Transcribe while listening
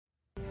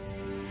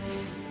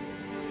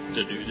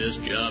To do this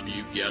job,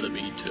 you've got to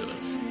be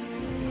tough.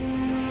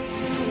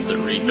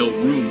 There ain't no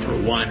room for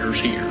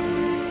whiners here.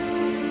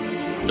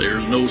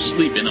 There's no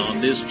sleeping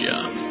on this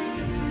job.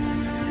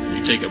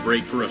 You take a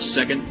break for a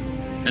second,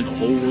 and the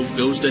whole world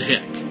goes to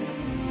heck.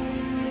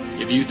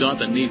 If you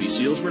thought the Navy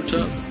SEALs were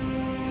tough,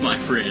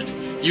 my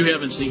friend, you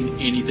haven't seen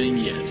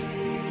anything yet.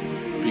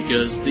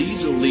 Because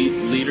these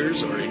elite leaders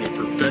are in a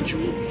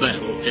perpetual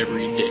battle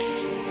every day.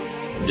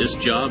 This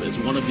job is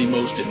one of the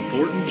most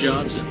important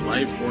jobs in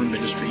life or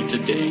ministry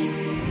today.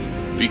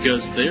 Because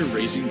they're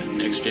raising the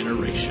next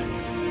generation.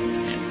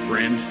 And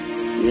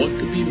friend, what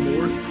could be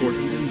more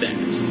important than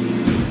that?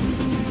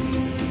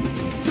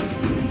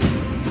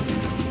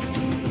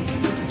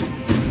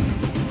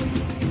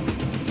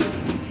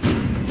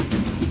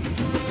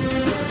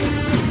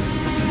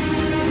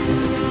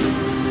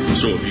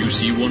 So if you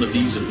see one of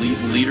these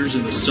elite leaders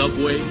in the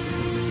subway,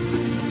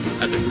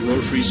 at the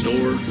grocery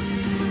store,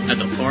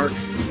 at the park,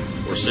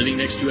 or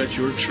sitting next to you at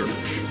your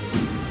church,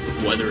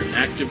 whether in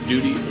active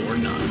duty or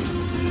not,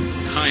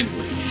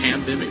 kindly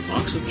hand them a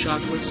box of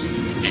chocolates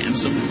and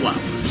some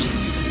flowers,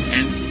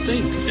 and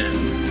thank them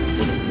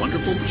for the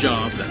wonderful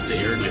job that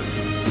they are doing.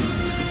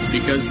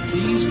 Because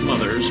these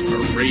mothers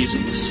are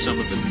raising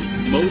some of the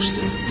most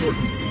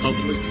important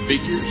public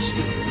figures,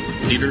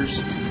 leaders,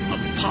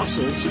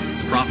 apostles,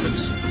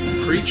 prophets,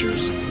 preachers,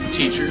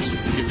 teachers,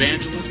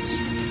 evangelists,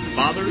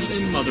 fathers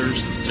and mothers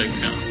to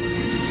come.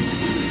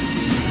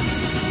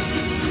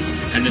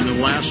 And in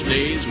the last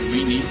days,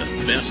 we need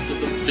the best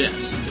of the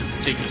best to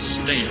take a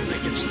stand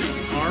against the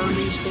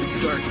armies of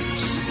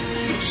darkness.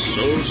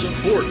 So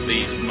support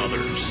these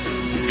mothers,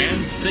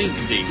 and thank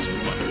these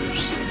mothers,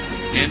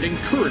 and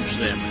encourage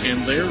them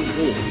in their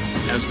role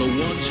as the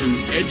ones who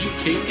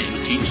educate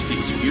and teach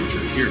these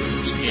future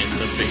heroes in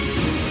the faith.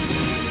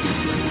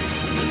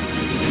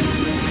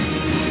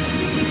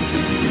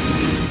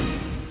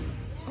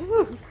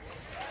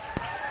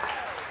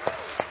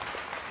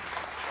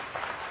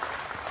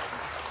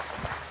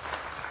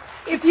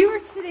 If you were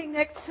sitting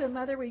next to a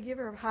mother, we give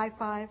her a high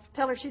five.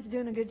 Tell her she's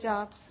doing a good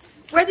job.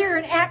 Whether you're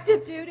in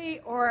active duty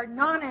or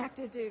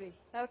non-active duty.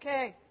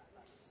 Okay.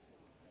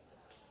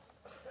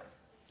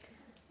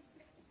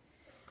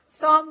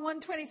 Psalm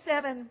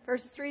 127,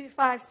 verses 3 to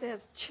 5 says,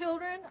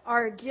 "Children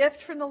are a gift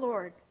from the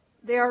Lord.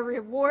 They are a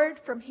reward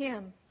from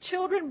Him.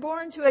 Children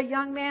born to a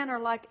young man are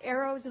like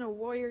arrows in a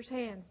warrior's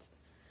hand.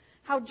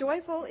 How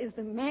joyful is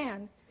the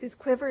man whose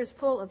quiver is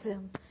full of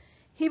them.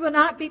 He will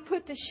not be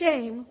put to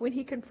shame when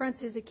he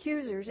confronts his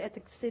accusers at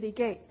the city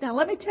gates." Now,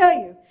 let me tell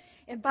you,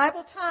 in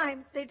Bible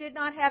times, they did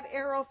not have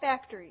arrow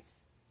factories.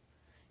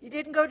 You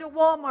didn't go to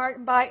Walmart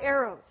and buy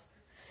arrows.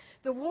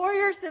 The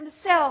warriors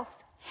themselves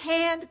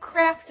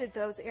handcrafted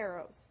those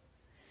arrows.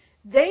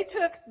 They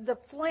took the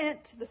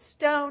flint, the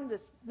stone,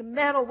 the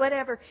metal,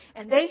 whatever,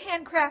 and they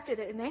handcrafted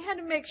it. And they had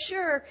to make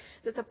sure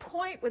that the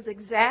point was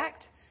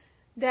exact,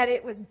 that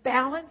it was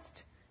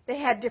balanced. They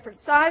had different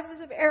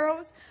sizes of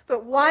arrows,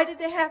 but why did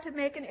they have to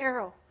make an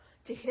arrow?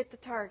 To hit the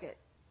target,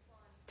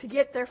 to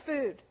get their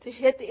food, to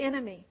hit the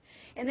enemy.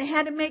 And they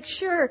had to make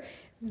sure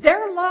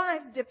their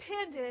lives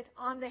depended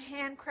on the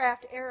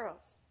handcraft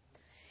arrows.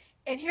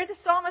 And here the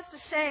psalmist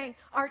is saying,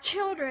 our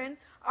children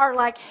are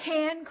like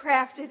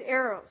handcrafted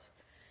arrows.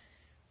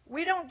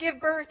 We don't give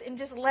birth and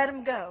just let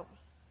them go.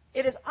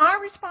 It is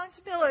our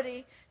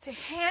responsibility to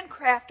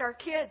handcraft our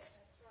kids.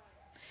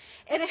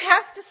 And it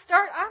has to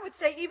start, I would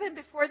say, even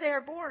before they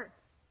are born.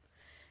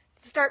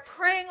 Start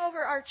praying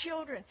over our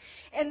children.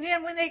 And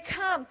then when they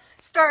come,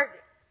 start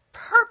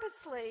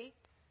purposely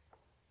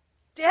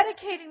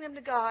dedicating them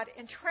to God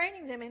and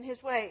training them in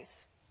His ways.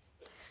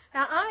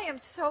 Now, I am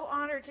so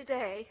honored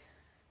today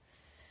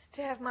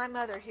to have my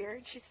mother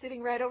here. She's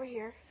sitting right over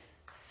here.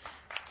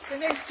 Her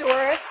name's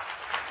Doris.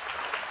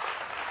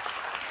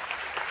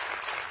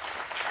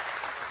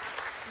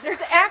 There's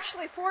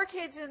actually 4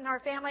 kids in our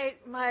family.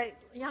 My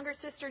younger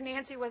sister,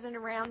 Nancy, wasn't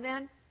around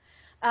then.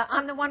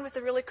 I'm the one with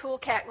the really cool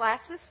cat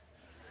glasses.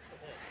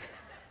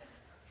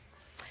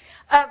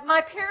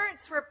 My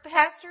parents were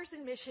pastors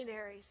and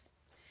missionaries.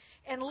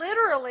 And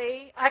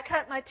literally, I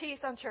cut my teeth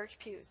on church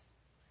pews.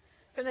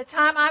 From the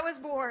time I was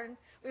born,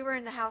 we were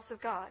in the house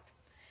of God.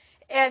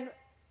 And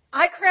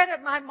I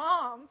credit my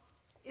mom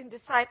in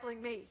discipling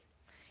me.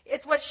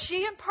 It's what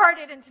she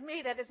imparted into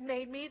me that has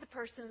made me the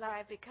person that I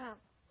have become.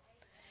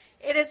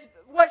 It is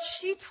what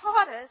she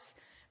taught us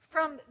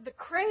from the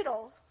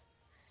cradle.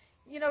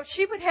 You know,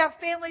 she would have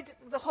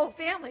the whole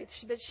family,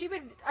 but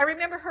I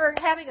remember her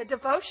having a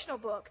devotional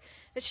book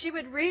that she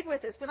would read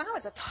with us when I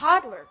was a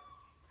toddler.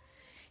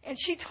 And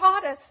she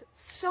taught us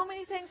so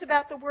many things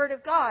about the Word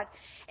of God.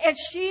 And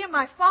she and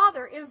my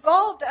father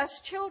involved us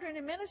children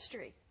in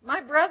ministry. My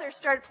brother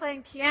started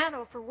playing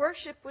piano for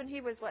worship when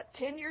he was,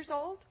 10 years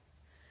old?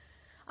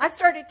 I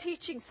started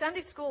teaching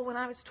Sunday school when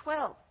I was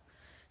 12.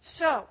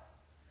 So,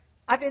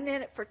 I've been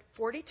in it for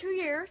 42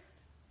 years.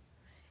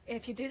 And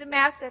if you do the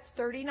math, that's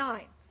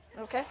 39.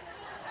 Okay?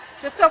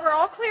 Just so we're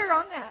all clear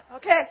on that.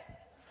 Okay?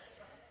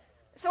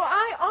 So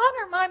I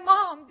honor my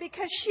mom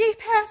because she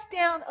passed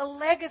down a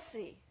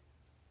legacy.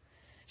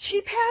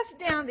 She passed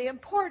down the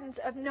importance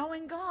of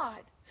knowing God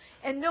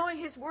and knowing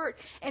His Word,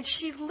 and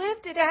she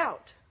lived it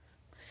out.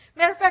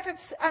 Matter of fact,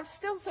 I'm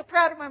still so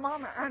proud of my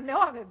mom. I know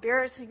I'm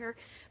embarrassing her,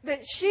 but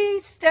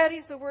she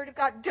studies the Word of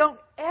God. Don't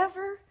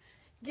ever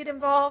get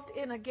involved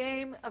in a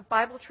game of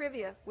Bible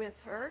trivia with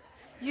her.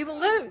 You will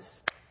lose.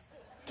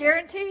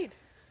 Guaranteed.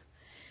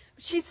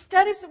 She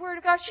studies the Word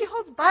of God. She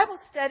holds Bible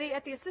study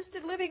at the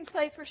assisted living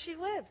place where she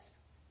lives.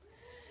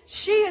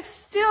 She is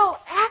still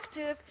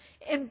active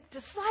in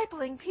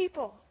discipling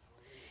people.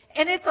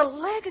 And it's a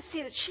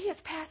legacy that she has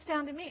passed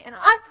down to me. And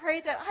I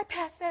pray that I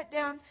pass that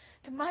down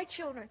to my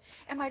children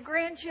and my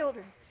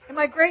grandchildren and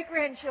my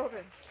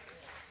great-grandchildren.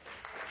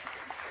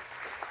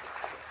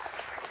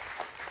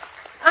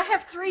 I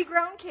have 3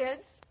 grown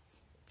kids.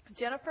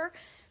 Jennifer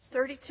is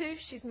 32.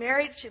 She's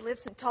married. She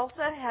lives in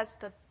Tulsa. Has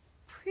the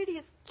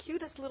prettiest,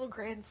 cutest little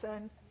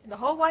grandson in the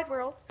whole wide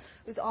world,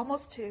 who's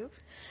almost 2.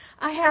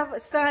 I have a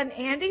son,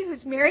 Andy,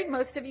 who's married.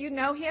 Most of you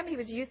know him. He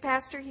was youth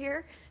pastor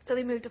here until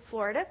he moved to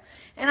Florida.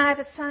 And I have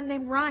a son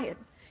named Ryan,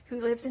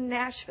 who lives in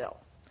Nashville.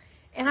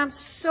 And I'm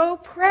so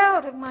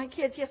proud of my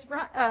kids. Yes,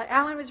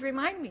 Alan was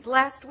reminding me.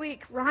 Last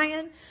week,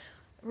 Ryan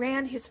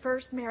ran his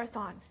first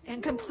marathon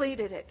and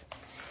completed it.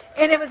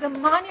 And it was a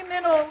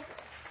monumental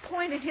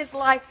point in his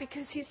life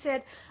because he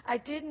said, I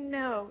didn't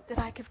know that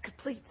I could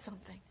complete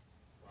something.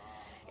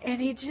 And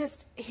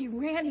he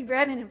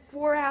ran it in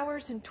 4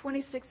 hours and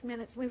 26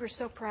 minutes. We were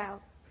so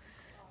proud.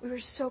 We were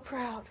so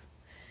proud.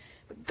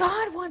 But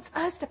God wants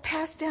us to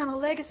pass down a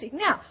legacy.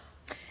 Now,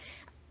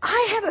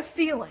 I have a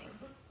feeling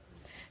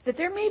that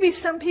there may be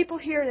some people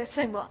here that are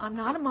saying, well, I'm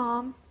not a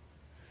mom,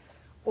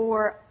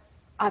 or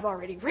I've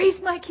already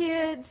raised my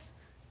kids.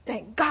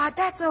 Thank God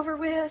that's over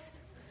with.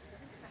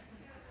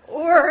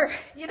 Or,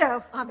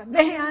 I'm a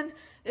man.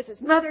 This is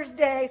Mother's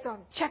Day, so I'm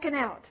checking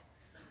out.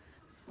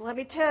 Let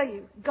me tell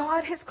you,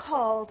 God has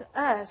called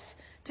us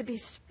to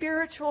be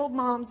spiritual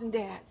moms and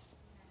dads.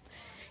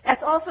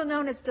 That's also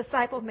known as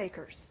disciple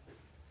makers.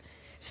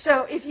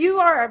 So if you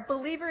are a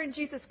believer in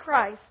Jesus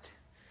Christ,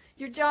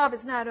 your job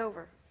is not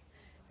over.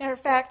 Matter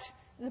of fact,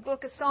 in the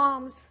book of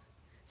Psalms,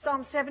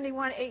 Psalm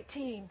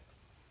 71:18,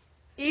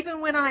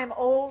 even when I am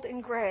old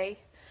and gray,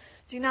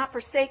 do not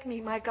forsake me,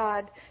 my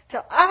God,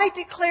 till I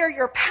declare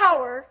your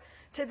power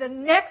to the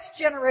next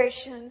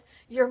generation,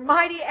 your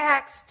mighty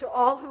acts to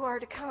all who are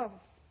to come.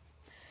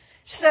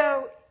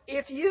 So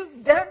if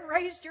you've done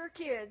raised your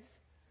kids,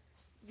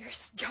 your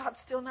job's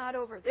still not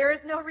over. There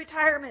is no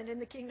retirement in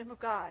the kingdom of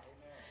God.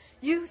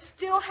 You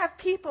still have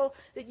people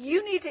that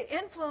you need to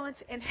influence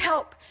and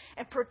help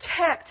and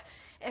protect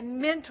and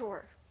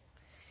mentor.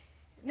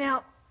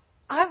 Now,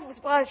 while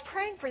I was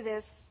praying for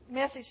this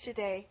message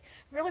today,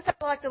 I really felt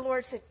like the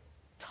Lord said,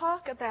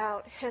 talk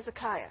about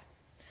Hezekiah.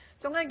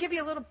 So I'm going to give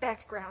you a little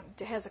background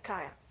to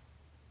Hezekiah.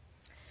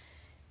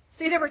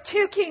 See, there were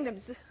 2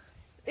 kingdoms,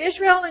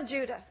 Israel and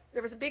Judah.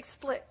 There was a big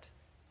split.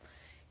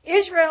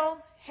 Israel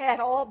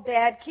had all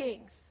bad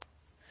kings.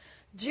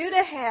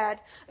 Judah had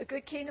a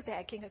good king, a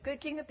bad king, a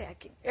good king, a bad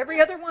king. Every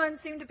other one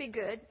seemed to be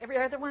good.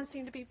 Every other one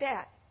seemed to be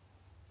bad.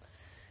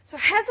 So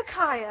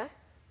Hezekiah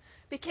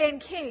became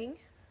king.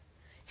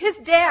 His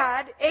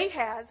dad,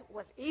 Ahaz,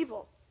 was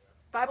evil.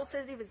 The Bible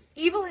says he was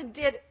evil and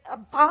did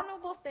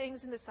abominable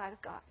things in the sight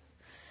of God.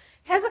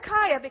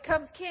 Hezekiah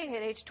becomes king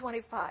at age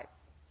 25.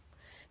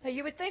 Now,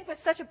 you would think with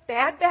such a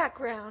bad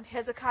background,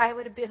 Hezekiah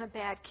would have been a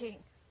bad king.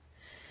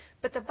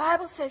 But the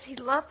Bible says he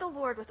loved the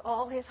Lord with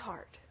all his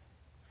heart.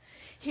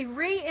 He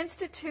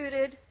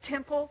reinstituted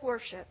temple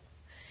worship.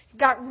 He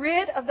got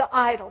rid of the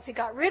idols. He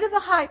got rid of the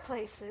high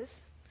places.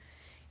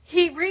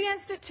 He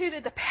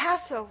reinstituted the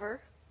Passover.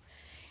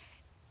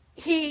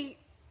 He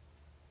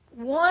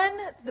won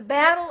the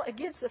battle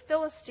against the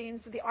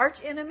Philistines, the arch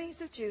enemies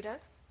of Judah.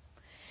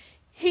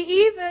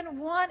 He even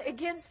won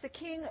against the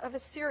king of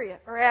Assyria,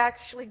 or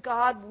actually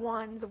God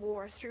won the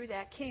war through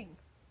that king.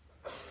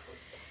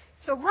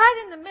 So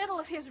right in the middle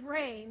of his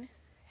reign,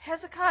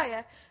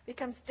 Hezekiah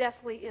becomes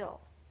deathly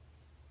ill.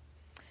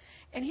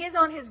 And he is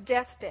on his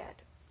deathbed.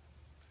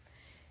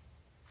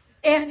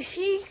 And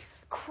he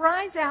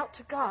cries out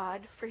to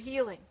God for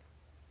healing.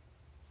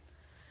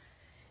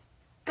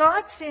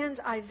 God sends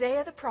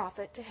Isaiah the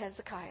prophet to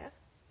Hezekiah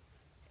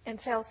and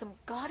tells him,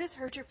 God has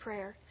heard your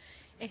prayer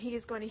and He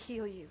is going to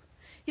heal you.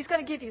 He's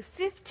going to give you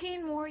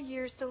 15 more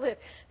years to live.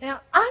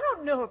 Now, I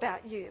don't know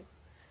about you.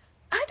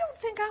 I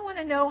don't think I want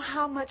to know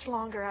how much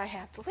longer I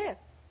have to live.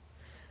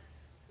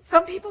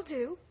 Some people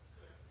do.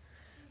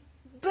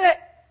 But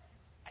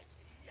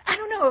I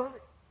don't know.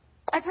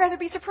 I'd rather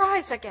be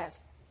surprised, I guess.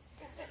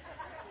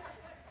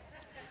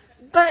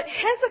 But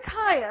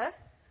Hezekiah,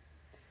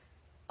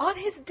 on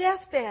his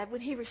deathbed,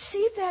 when he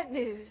received that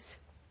news,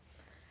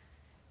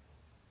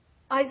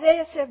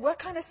 Isaiah said, what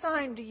kind of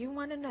sign do you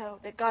want to know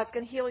that God's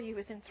going to heal you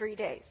within 3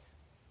 days?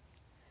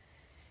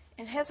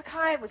 And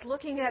Hezekiah was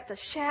looking at the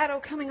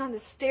shadow coming on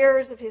the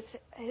stairs of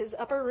his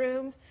upper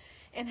room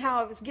and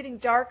how it was getting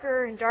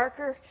darker and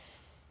darker.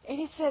 And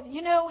he said,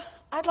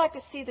 I'd like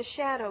to see the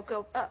shadow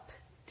go up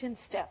 10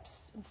 steps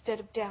instead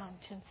of down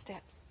 10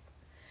 steps.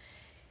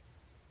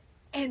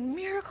 And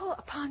miracle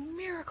upon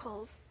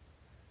miracles,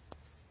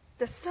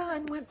 the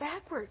sun went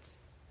backwards.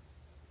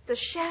 The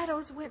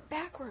shadows went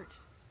backwards.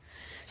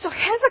 So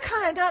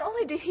Hezekiah, not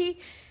only did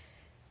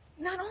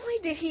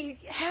he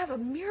have a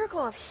miracle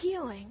of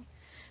healing,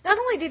 not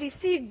only did he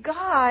see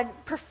God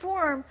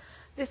perform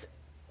this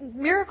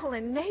miracle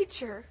in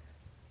nature,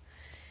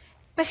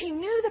 but he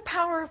knew the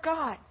power of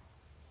God.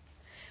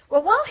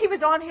 Well, while he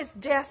was on his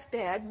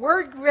deathbed,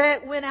 word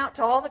went out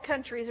to all the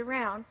countries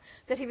around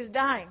that he was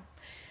dying.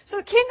 So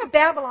the king of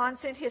Babylon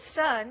sent his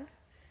son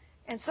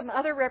and some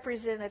other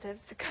representatives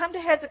to come to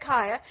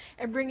Hezekiah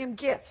and bring him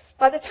gifts.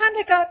 By the time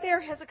they got there,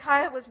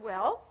 Hezekiah was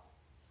well.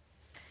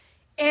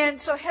 And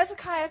so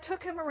Hezekiah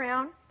took him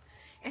around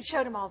and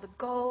showed him all the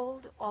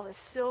gold, all the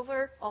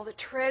silver, all the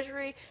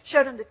treasury,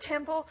 showed him the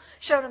temple,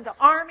 showed him the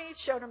armies,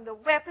 showed him the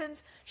weapons,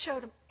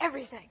 showed him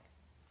everything.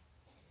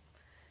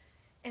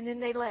 And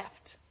then they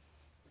left.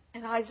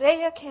 And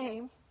Isaiah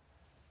came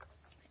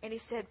and he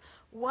said,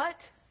 "What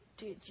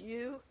did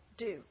you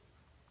do?"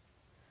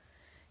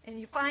 And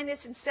you find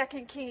this in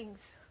 2 Kings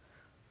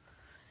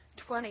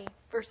 20,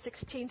 verse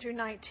 16 through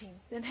 19.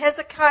 Then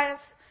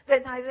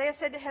Isaiah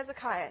said to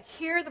Hezekiah,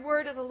 "Hear the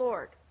word of the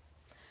Lord.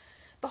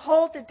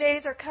 Behold, the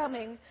days are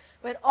coming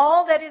when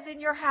all that is in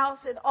your house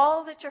and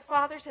all that your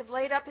fathers have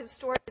laid up in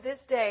store to this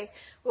day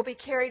will be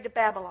carried to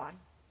Babylon.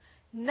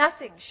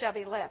 Nothing shall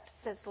be left,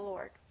 says the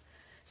Lord.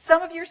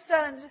 Some of your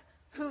sons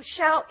who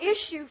shall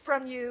issue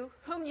from you,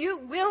 whom you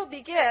will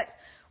beget,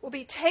 will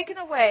be taken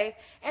away,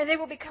 and they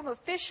will become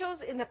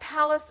officials in the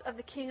palace of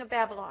the king of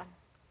Babylon."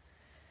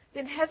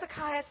 Then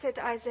Hezekiah said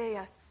to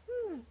Isaiah,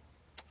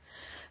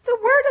 "The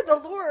word of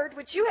the Lord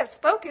which you have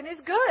spoken is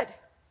good."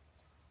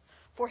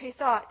 For he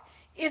thought,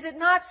 "Is it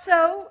not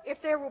so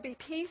if there will be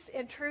peace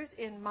and truth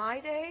in my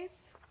days?"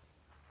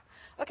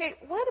 Okay,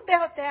 what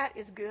about that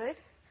is good?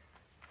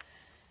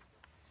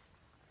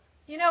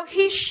 You know,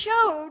 he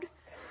showed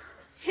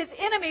his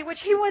enemy,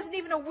 which he wasn't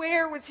even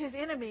aware was his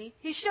enemy,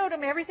 he showed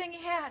him everything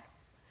he had.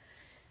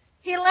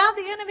 He allowed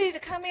the enemy to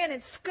come in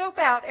and scope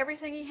out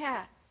everything he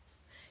had.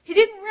 He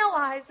didn't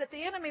realize that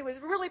the enemy was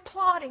really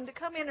plotting to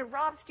come in and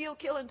rob, steal,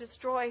 kill, and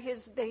destroy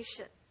his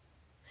nation.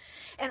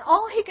 And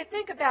all he could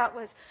think about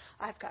was,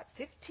 I've got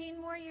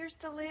 15 more years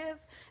to live.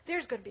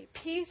 There's going to be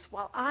peace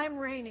while I'm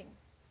reigning.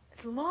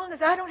 As long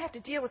as I don't have to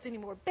deal with any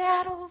more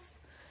battles,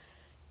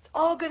 it's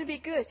all going to be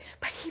good.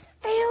 But he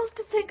failed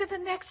to think of the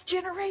next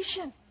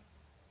generation.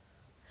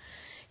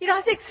 You know,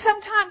 I think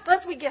sometimes,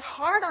 unless we get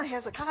hard on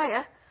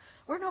Hezekiah,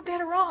 we're no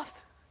better off.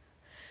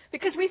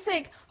 Because we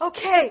think,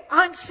 okay,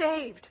 I'm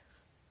saved.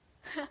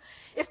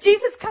 If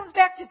Jesus comes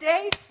back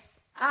today,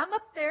 I'm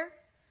up there.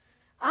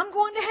 I'm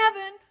going to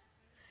heaven.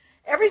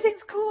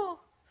 Everything's cool.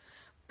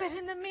 But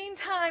in the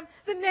meantime,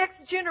 the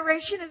next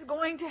generation is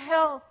going to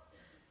hell.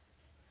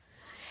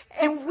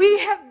 And we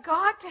have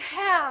got to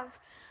have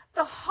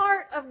the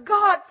heart of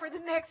God for the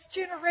next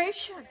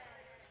generation.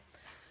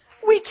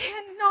 We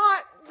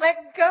cannot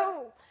let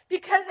go.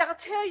 Because I'll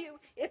tell you,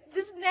 if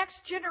this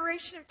next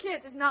generation of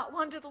kids is not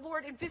won to the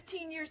Lord, in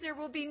 15 years there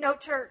will be no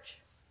church.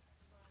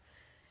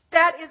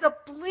 That is a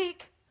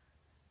bleak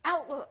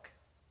outlook.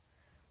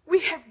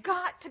 We have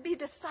got to be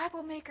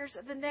disciple makers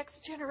of the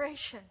next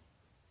generation.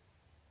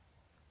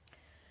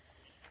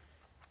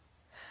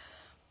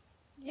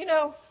 You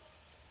know,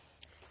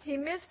 he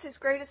missed his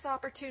greatest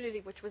opportunity,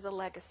 which was a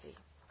legacy,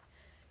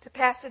 to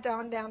pass it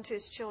on down to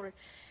his children.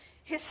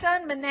 His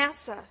son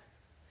Manasseh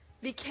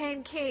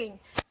became king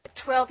at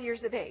 12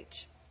 years of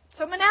age.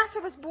 So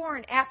Manasseh was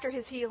born after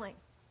his healing.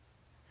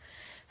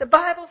 The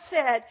Bible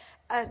said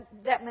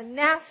that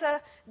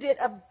Manasseh did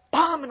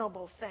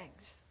abominable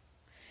things.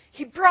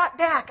 He brought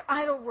back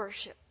idol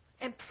worship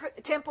and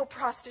temple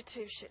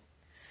prostitution.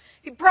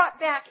 He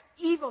brought back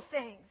evil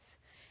things.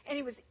 And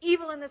he was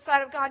evil in the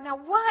sight of God. Now,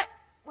 what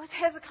was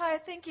Hezekiah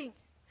thinking?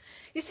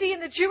 You see, in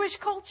the Jewish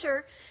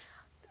culture,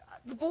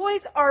 the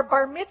boys are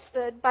bar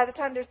mitzvahed by the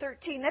time they're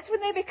 13. That's when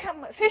they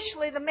become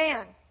officially the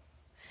man.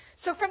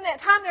 So from that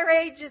time their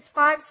age is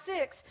 5,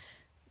 6,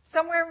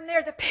 somewhere in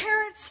there, the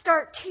parents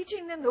start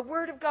teaching them the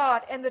Word of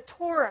God and the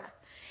Torah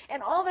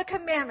and all the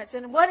commandments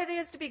and what it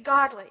is to be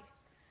godly.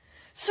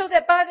 So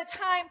that by the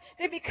time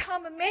they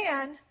become a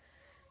man,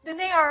 then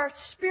they are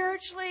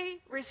spiritually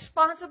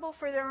responsible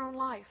for their own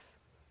life.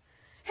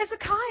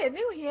 Hezekiah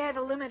knew he had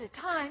a limited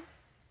time.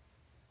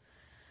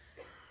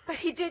 But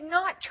he did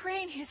not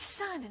train his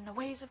son in the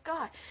ways of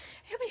God.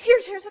 I mean,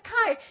 here's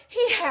Hezekiah.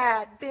 He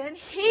had been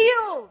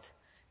healed.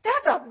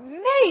 That's a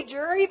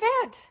major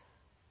event.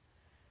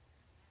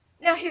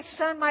 Now, his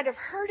son might have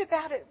heard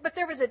about it, but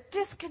there was a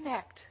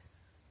disconnect.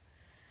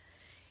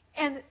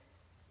 And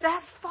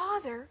that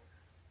father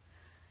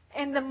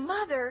and the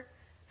mother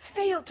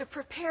failed to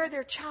prepare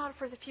their child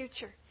for the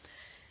future.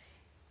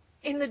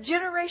 In the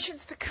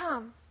generations to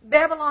come,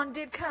 Babylon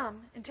did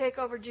come and take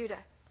over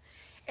Judah.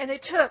 And they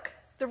took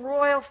the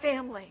royal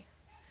family.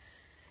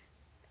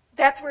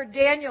 That's where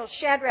Daniel,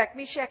 Shadrach,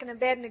 Meshach, and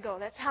Abednego,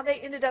 that's how they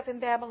ended up in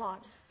Babylon.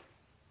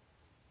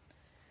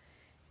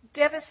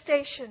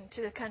 Devastation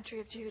to the country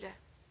of Judah.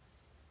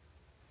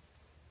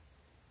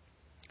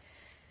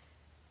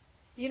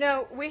 You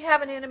know, we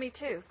have an enemy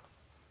too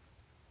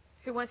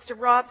who wants to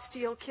rob,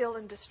 steal, kill,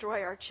 and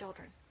destroy our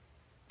children.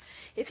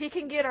 If he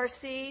can get our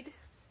seed,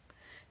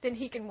 then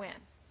he can win.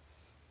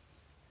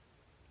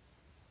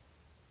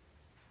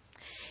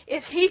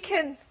 If he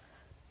can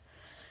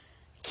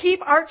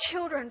keep our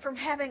children from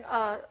having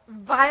a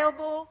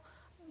viable,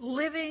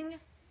 living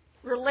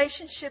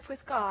relationship with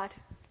God,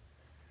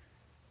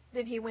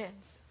 then he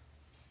wins.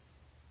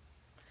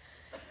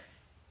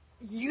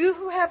 You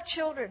who have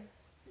children,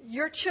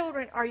 your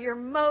children are your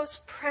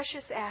most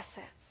precious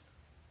assets.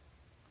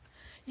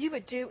 You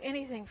would do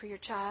anything for your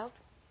child.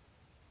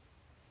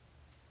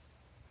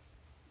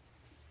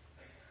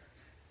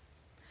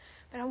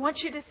 But I want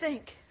you to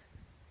think,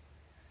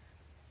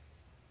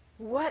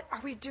 what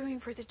are we doing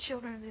for the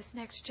children of this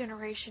next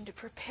generation to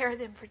prepare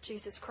them for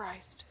Jesus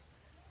Christ?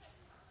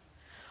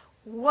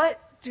 What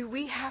do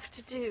we have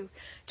to do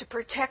to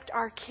protect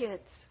our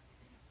kids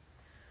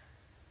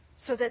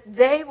so that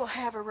they will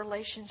have a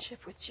relationship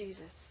with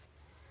Jesus?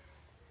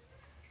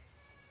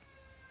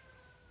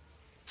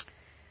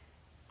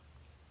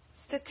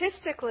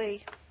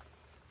 Statistically,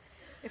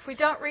 if we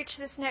don't reach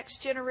this next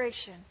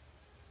generation,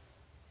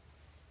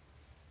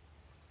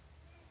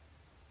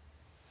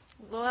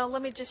 well,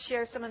 let me just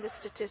share some of the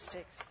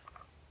statistics.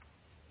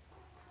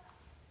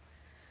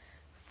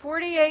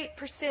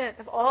 48%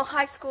 of all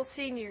high school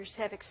seniors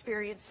have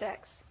experienced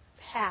sex.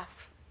 Half.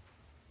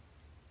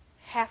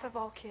 Half of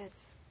all kids.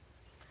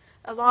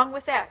 Along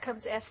with that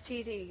comes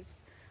STDs,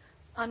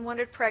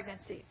 unwanted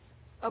pregnancies,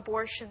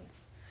 abortions,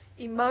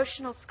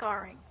 emotional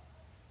scarring.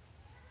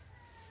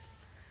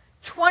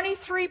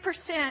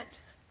 23%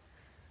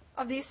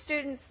 of these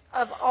students,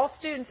 of all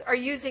students, are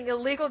using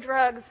illegal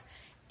drugs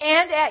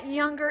and at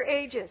younger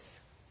ages.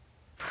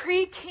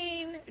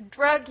 Preteen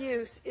drug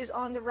use is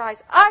on the rise.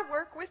 I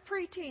work with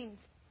preteens.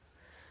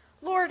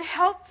 Lord,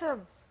 help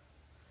them.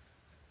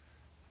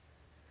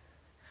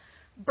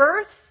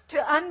 Births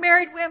to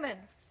unmarried women,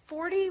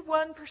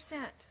 41%.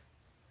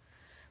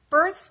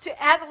 Births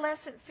to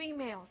adolescent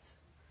females,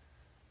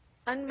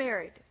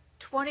 unmarried,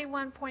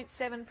 21.7%.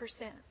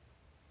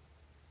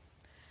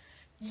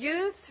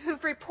 Youths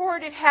who've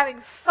reported having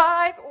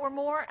 5 or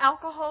more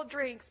alcohol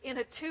drinks in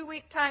a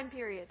 2-week time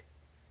period.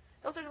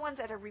 Those are the ones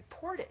that are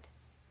reported.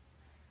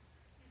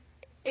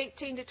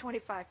 18 to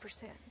 25%.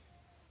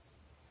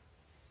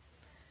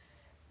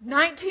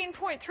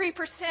 19.3%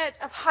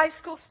 of high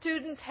school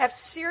students have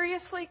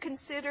seriously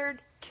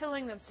considered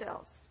killing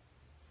themselves.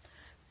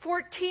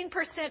 14%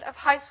 of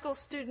high school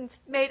students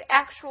made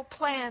actual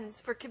plans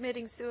for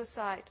committing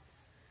suicide.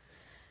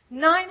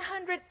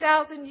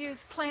 900,000 youth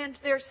planned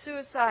their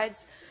suicides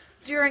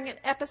during an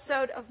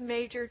episode of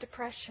major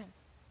depression.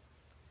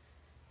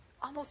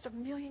 Almost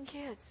 1 million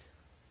kids.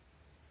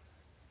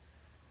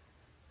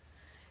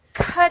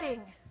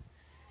 Cutting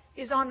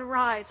is on the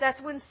rise. That's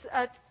when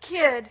a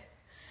kid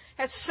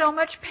has so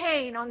much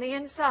pain on the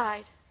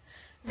inside,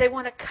 they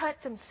want to cut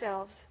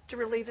themselves to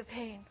relieve the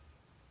pain.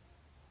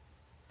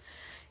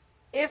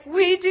 If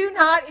we do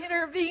not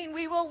intervene,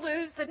 we will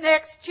lose the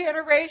next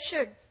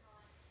generation.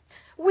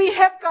 We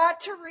have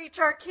got to reach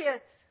our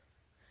kids.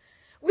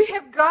 We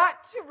have got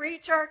to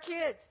reach our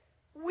kids.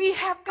 We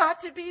have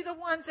got to be the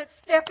ones that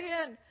step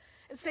in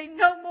and say,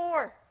 no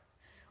more.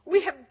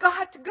 We have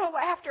got to go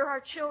after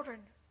our children.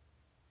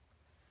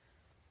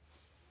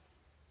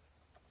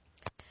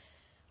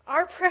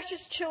 Our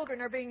precious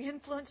children are being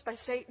influenced by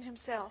Satan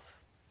himself.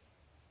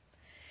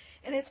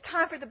 And it's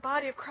time for the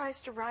body of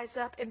Christ to rise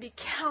up and be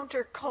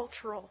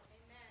countercultural.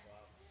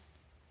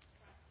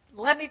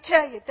 Let me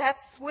tell you, that's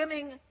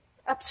swimming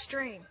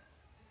upstream.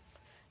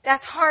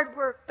 That's hard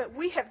work, but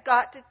we have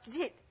got to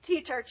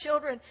teach our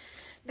children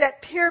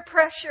that peer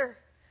pressure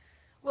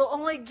will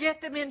only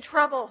get them in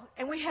trouble,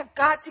 and we have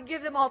got to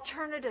give them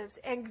alternatives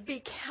and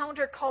be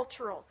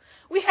countercultural.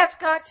 We have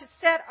got to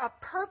set a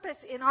purpose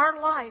in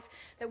our life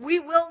that we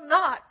will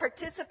not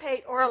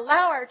participate or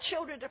allow our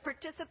children to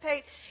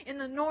participate in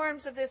the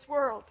norms of this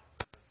world.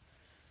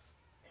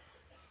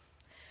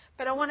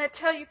 But I want to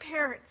tell you,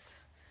 parents,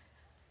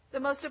 the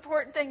most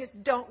important thing is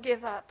don't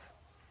give up.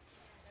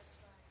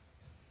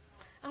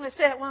 I'm going to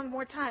say it one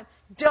more time.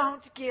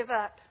 Don't give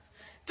up.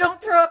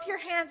 Don't throw up your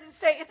hands and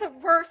say, it's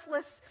a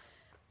worthless,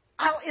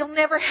 it'll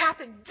never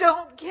happen.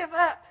 Don't give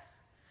up.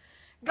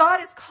 God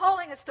is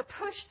calling us to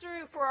push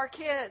through for our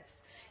kids.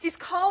 He's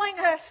calling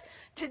us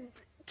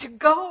to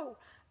go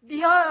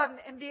beyond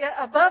and be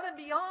above and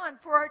beyond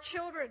for our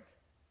children.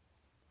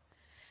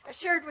 I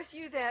shared with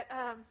you that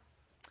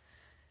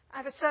I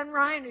have a son,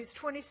 Ryan, who's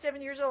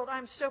 27 years old.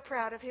 I'm so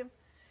proud of him.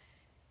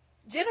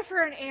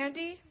 Jennifer and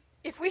Andy,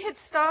 if we had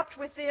stopped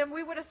with them,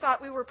 we would have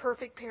thought we were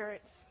perfect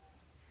parents.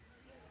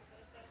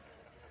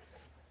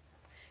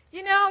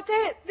 You know,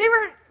 they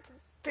were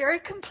very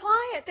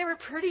compliant. They were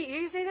pretty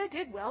easy. They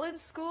did well in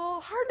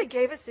school. Hardly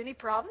gave us any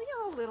problem.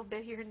 You know, a little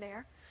bit here and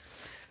there.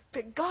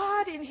 But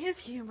God, in His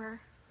humor,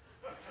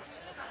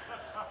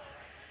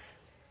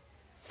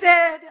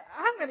 said,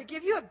 I'm going to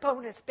give you a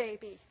bonus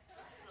baby.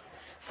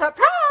 Surprise!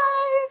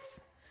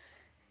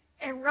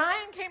 And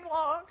Ryan came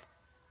along.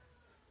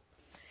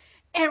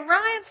 And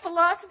Ryan's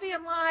philosophy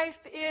in life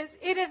is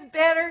it is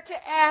better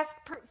to ask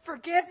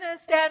forgiveness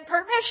than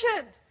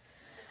permission.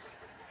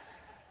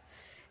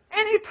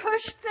 And he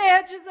pushed the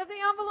edges of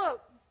the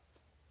envelope.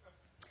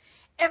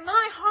 And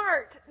my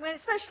heart,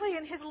 especially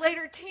in his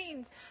later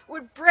teens,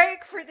 would break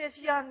for this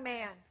young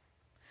man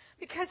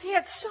because he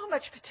had so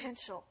much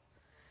potential.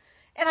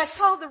 And I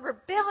saw the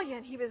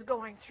rebellion he was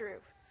going through.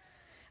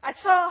 I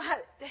saw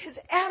his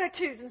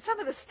attitudes and some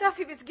of the stuff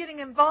he was getting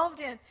involved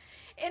in.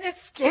 And it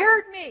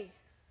scared me.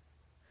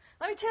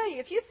 Let me tell you,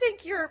 if you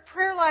think your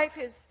prayer life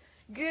is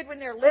good when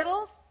they're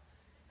little,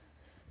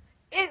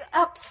 it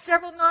ups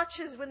several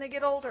notches when they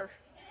get older.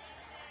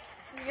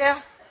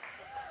 Yeah.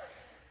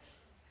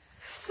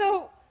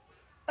 So,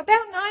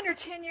 about 9 or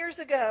 10 years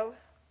ago,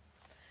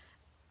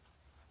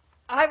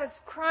 I was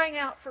crying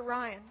out for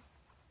Ryan.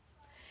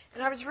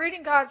 And I was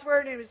reading God's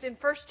Word, and it was in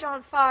 1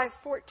 John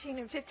 5:14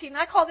 and 15.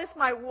 I call this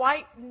my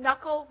white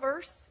knuckle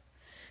verse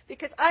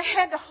because I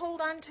had to hold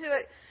on to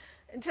it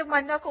until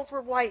my knuckles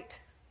were white.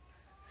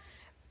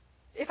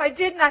 If I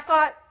didn't, I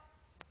thought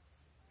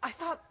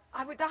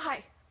I would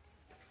die.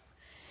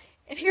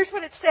 And here's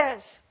what it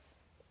says.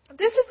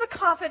 This is the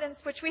confidence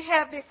which we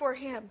have before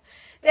Him,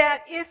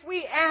 that if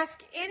we ask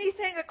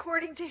anything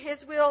according to His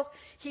will,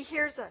 He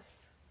hears us.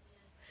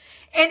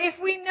 And if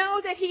we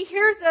know that He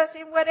hears us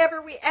in whatever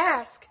we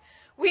ask,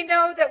 we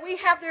know that we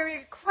have the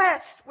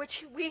request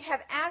which we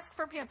have asked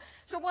from Him.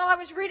 So while I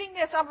was reading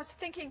this, I was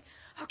thinking,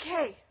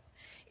 okay,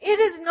 it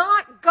is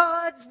not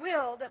God's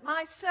will that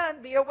my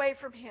son be away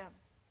from Him.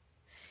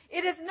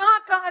 It is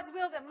not God's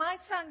will that my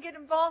son get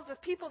involved with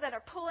people that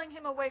are pulling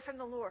him away from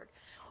the Lord,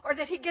 or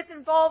that he gets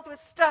involved with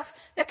stuff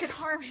that could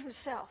harm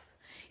himself.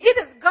 It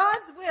is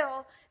God's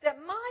will that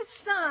my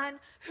son,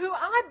 who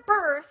I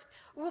birthed,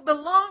 will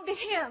belong to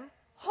Him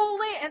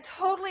wholly and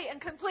totally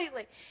and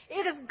completely.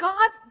 It is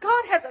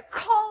God has a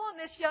call on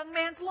this young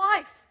man's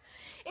life.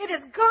 It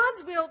is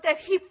God's will that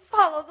he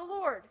follow the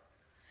Lord.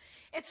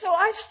 And so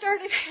I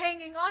started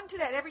hanging on to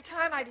that every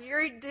time I'd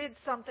hear he did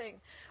something.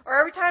 Or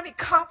every time he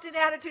copped an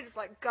attitude. It's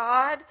like,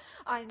 God,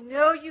 I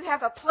know you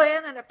have a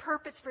plan and a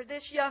purpose for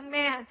this young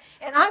man.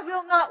 And I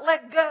will not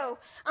let go.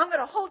 I'm going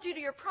to hold you to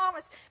your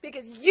promise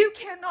because you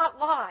cannot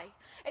lie.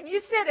 And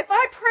you said, if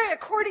I pray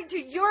according to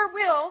your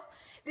will,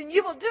 then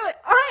you will do it.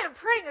 I am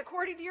praying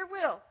according to your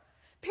will.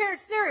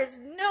 Parents, there is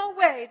no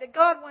way that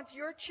God wants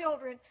your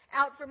children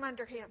out from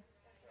under Him.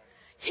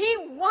 He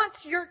wants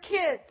your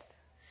kids.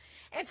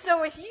 And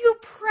so if you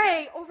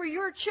pray over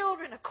your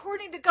children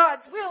according to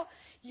God's will,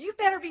 you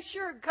better be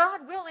sure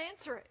God will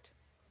answer it.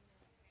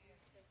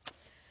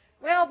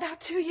 Well, about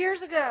 2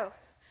 years ago,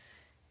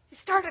 he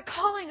started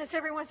calling us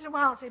every once in a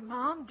while and saying,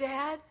 Mom,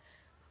 Dad,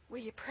 will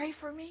you pray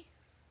for me?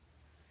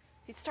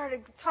 He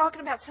started talking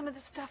about some of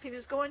the stuff he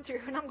was going through.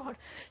 And I'm going,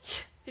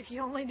 if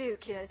you only knew,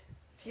 kid.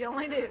 If you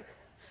only knew.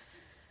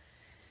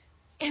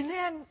 And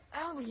then,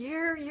 a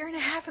year and a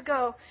half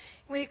ago,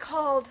 when he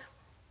called,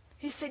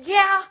 he said,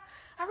 yeah,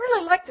 I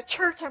really like the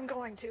church I'm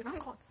going to. And I'm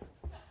going,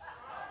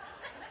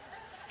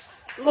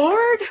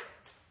 Lord,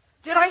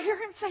 did I hear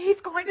him say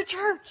he's going to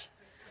church?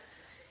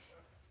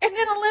 And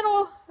then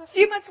a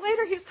few months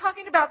later, he was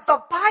talking about the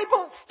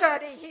Bible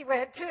study he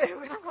went to.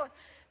 And I'm going,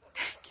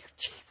 thank you,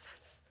 Jesus.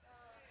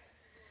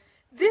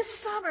 This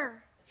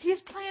summer,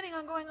 he's planning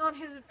on going on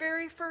his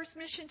very first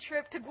mission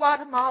trip to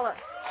Guatemala.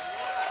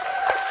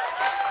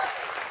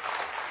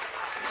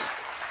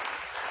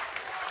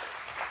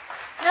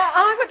 Now,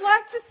 I would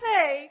like to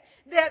say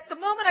that the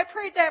moment I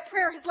prayed that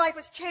prayer, his life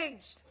was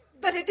changed.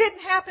 But it didn't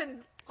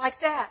happen like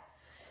that.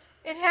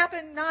 It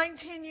happened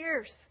 9-10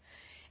 years.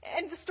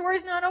 And the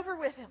story's not over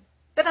with him.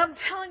 But I'm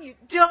telling you,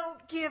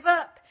 don't give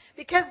up.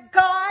 Because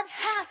God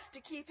has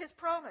to keep His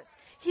promise.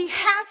 He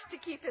has to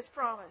keep His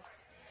promise.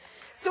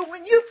 So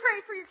when you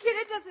pray for your kid,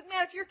 it doesn't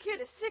matter if your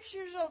kid is 6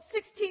 years old,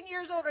 16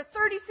 years old, or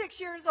 36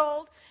 years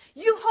old.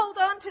 You hold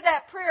on to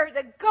that prayer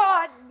that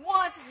God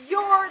wants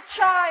your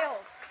child.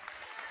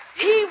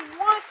 He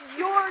wants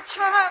your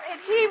child, and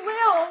He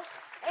will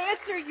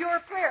answer your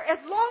prayer. As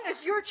long as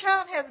your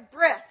child has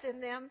breath in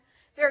them,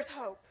 there's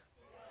hope.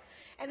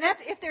 And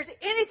that's, if there's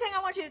anything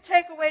I want you to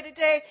take away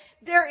today,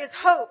 there is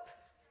hope.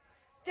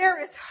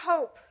 There is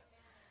hope.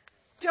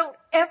 Don't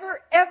ever,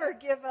 ever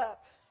give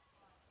up.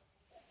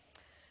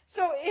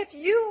 So if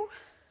you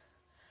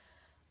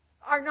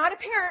are not a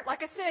parent,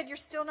 like I said, you're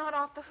still not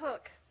off the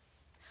hook.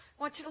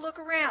 I want you to look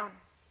around.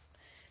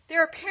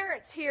 There are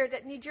parents here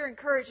that need your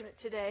encouragement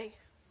today.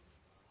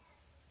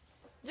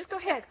 Just go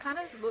ahead, kind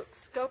of look,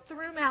 scope the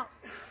room out.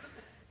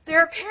 There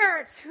are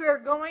parents who are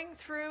going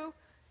through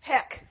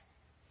heck.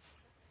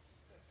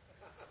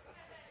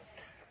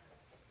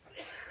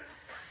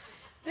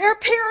 There are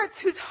parents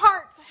whose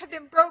hearts have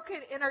been broken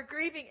and are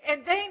grieving,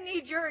 and they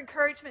need your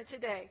encouragement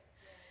today.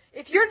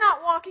 If you're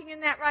not walking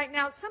in that right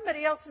now,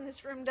 somebody else in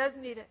this room does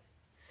need it.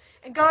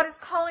 And God is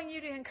calling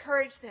you to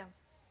encourage them.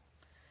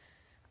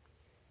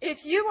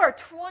 If you are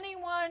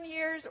 21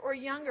 years or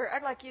younger,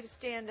 I'd like you to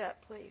stand up,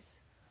 please.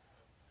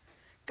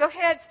 Go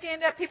ahead,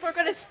 stand up. People are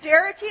going to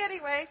stare at you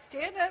anyway.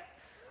 Stand up.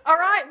 All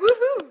right,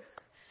 woohoo.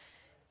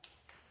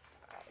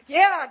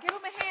 Yeah, give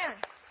them a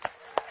hand.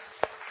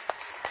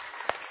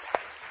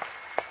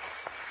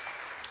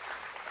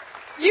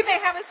 You may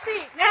have a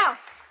seat. Now,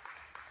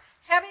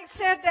 having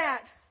said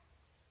that,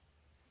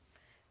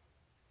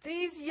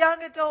 these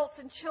young adults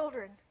and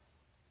children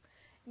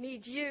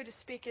need you to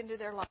speak into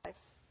their lives.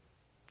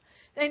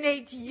 They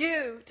need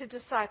you to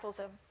disciple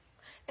them.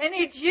 They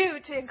need you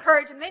to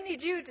encourage them. They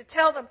need you to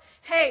tell them,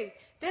 hey,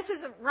 this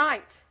isn't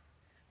right,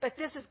 but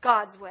this is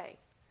God's way.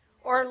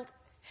 Or,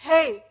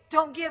 hey,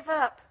 don't give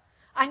up.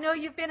 I know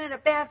you've been in a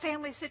bad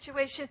family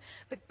situation,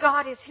 but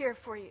God is here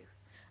for you.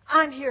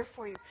 I'm here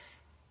for you.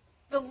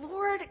 The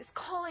Lord is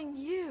calling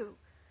you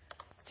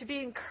to be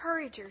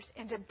encouragers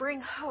and to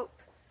bring hope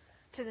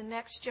to the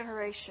next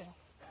generation.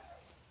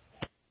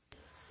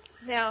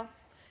 Now,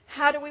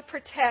 how do we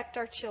protect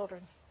our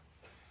children?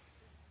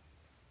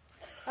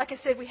 Like I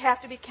said, we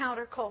have to be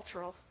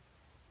countercultural.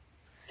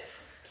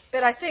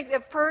 But I think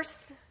the first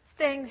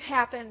thing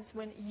happens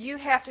when you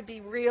have to be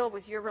real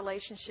with your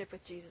relationship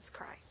with Jesus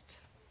Christ.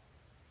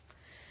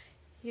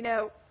 You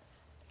know,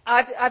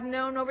 I've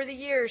known over the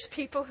years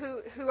people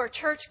who are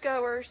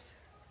churchgoers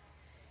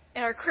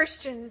and are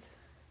Christians,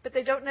 but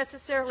they don't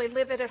necessarily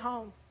live it at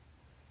home.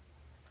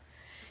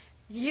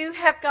 You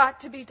have got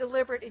to be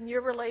deliberate in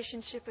your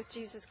relationship with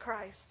Jesus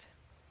Christ.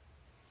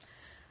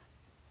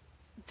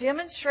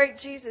 Demonstrate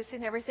Jesus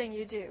in everything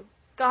you do.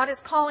 God is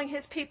calling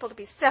His people to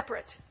be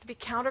separate, to be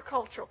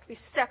countercultural, to be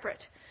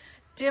separate.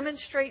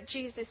 Demonstrate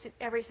Jesus in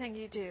everything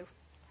you do.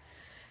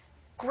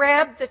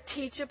 Grab the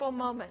teachable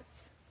moments.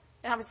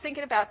 And I was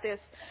thinking about this.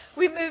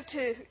 We moved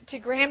to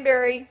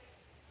Granbury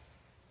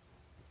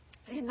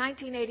in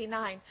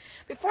 1989.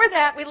 Before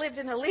that, we lived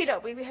in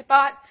Aledo. We had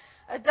bought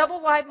a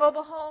double-wide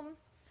mobile home,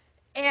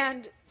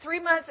 and 3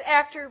 months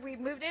after we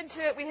moved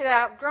into it, we had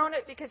outgrown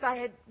it because I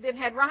had then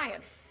had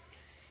Ryan.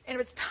 And it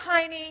was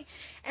tiny,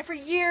 and for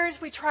years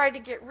we tried to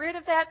get rid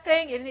of that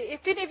thing. And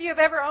if any of you have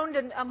ever owned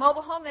a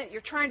mobile home that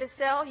you're trying to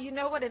sell, you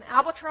know what an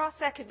albatross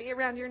that could be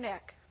around your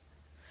neck.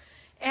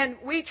 And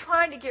we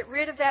tried to get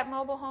rid of that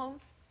mobile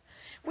home.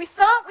 We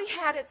thought we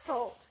had it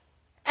sold.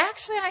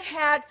 Actually, I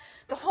had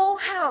the whole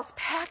house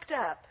packed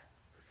up.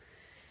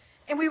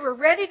 And we were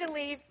ready to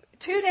leave.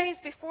 2 days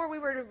before we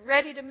were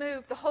ready to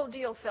move, the whole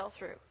deal fell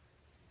through.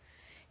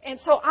 And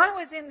so I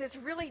was in this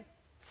really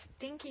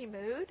stinky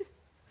mood.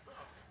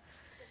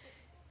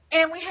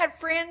 And we had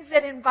friends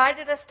that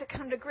invited us to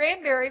come to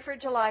Granbury for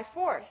July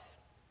 4th.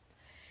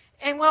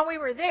 And while we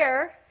were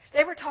there,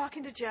 they were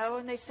talking to Joe,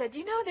 and they said,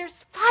 you know, there's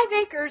 5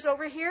 acres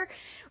over here.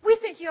 We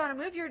think you ought to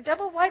move your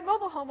double-wide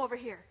mobile home over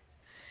here.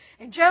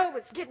 And Joe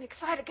was getting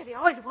excited because he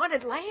always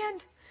wanted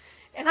land.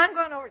 And I'm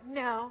going over,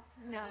 no.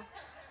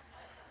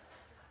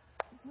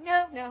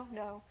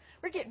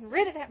 We're getting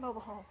rid of that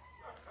mobile home.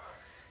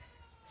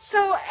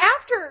 So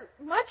after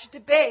much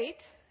debate,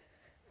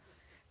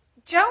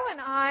 Joe and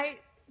I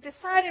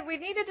decided we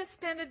needed to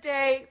spend a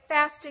day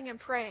fasting and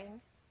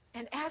praying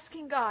and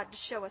asking God to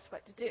show us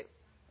what to do.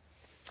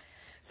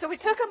 So we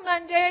took a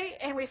Monday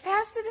and we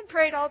fasted and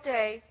prayed all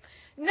day,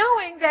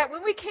 knowing that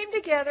when we came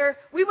together,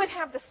 we would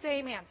have the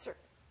same answer.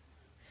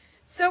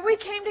 So we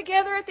came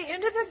together at the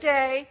end of the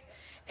day,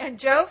 and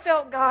Joe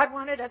felt God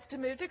wanted us to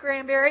move to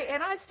Granbury,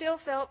 and I still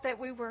felt that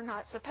we were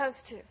not supposed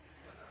to.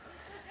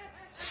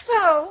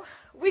 So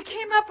we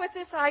came up with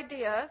this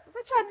idea,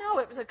 which I know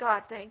it was a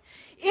God thing.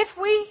 If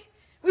we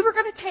were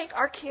going to take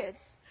our kids,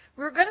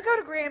 we were going to go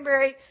to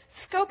Granbury,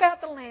 scope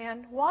out the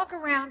land, walk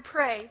around,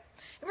 pray,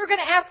 and we were going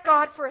to ask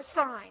God for a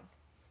sign.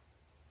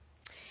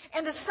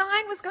 And the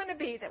sign was going to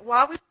be that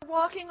while we were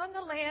walking on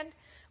the land,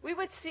 we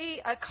would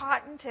see a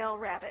cottontail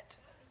rabbit.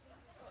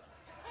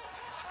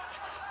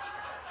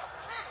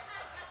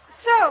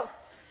 So,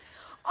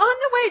 on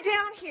the way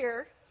down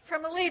here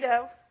from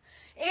Aledo,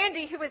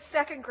 Andy, who was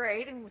second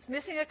grade and was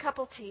missing a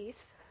couple teeth,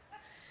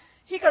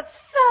 he goes,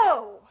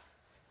 so,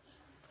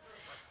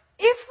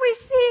 if we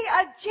see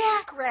a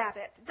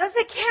jackrabbit, does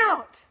it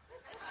count?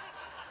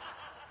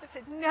 I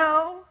said,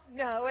 no,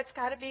 it's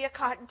got to be a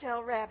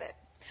cottontail rabbit.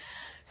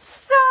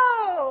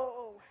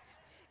 So,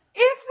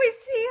 if we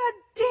see a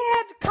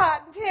dead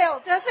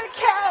cottontail, does it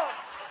count?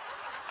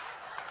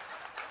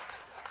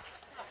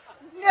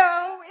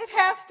 No, it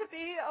has to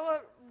be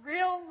a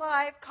real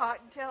live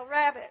cottontail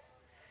rabbit.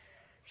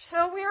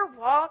 So we were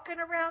walking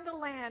around the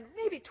land,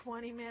 maybe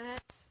 20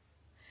 minutes.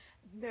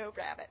 No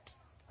rabbit.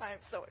 I'm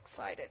so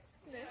excited.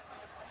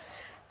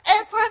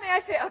 And finally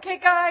I say, okay,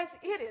 guys,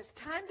 it is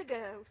time to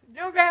go.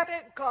 No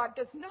rabbit. God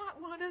does not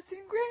want us in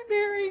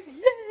Granbury.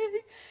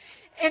 Yay!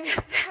 And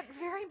at that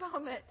very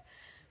moment,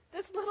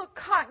 this little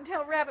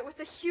cottontail rabbit with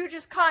the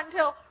hugest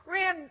cottontail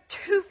ran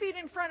 2 feet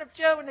in front of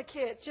Joe and the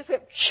kids. Just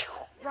went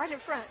right in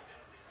front.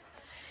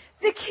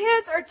 The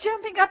kids are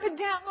jumping up and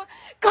down.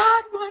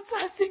 God wants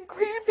us in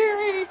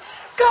Granbury.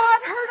 God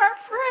heard our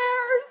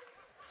prayers.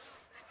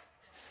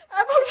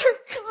 I'm over here,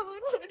 God,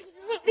 what do you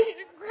want me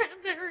in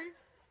Granbury?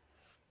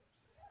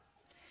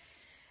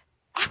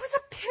 It was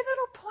a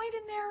pivotal point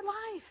in their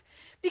life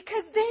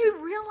because they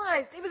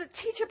realized, it was a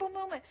teachable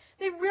moment.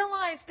 They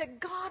realized that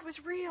God was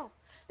real,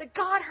 that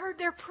God heard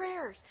their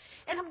prayers.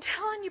 And I'm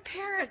telling you,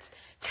 parents,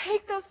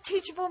 take those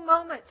teachable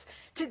moments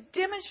to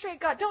demonstrate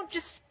God. Don't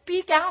just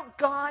speak out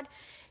God.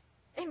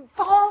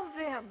 Involve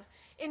them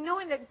in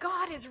knowing that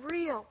God is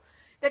real,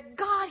 that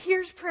God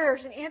hears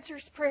prayers and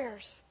answers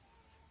prayers.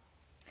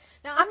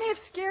 Now, I may have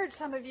scared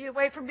some of you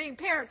away from being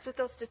parents with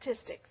those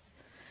statistics.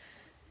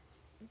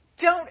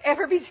 Don't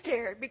ever be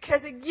scared,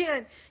 because,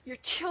 again, your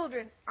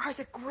children are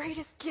the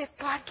greatest gift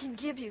God can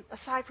give you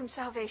aside from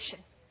salvation.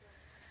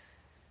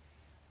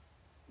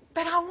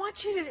 But I want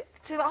you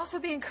to also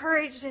be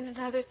encouraged in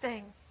another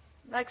thing.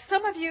 Like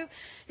some of you,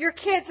 your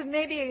kids have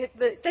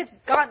they've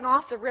gotten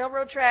off the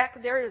railroad track.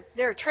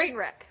 They're a train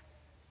wreck.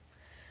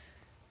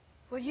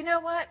 Well, you know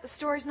what? The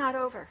story's not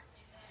over.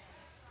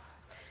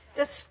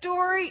 The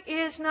story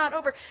is not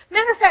over.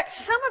 Matter of fact,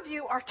 some of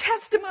you are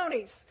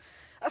testimonies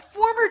of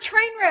former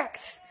train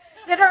wrecks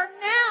that are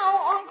now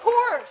on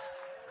course.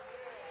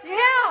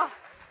 Yeah.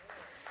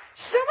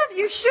 Some of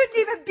you shouldn't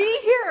even be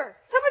here.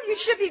 Some of you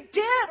should be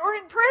dead or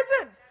in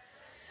prison.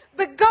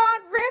 But God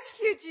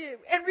rescued you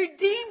and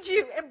redeemed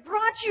you and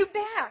brought you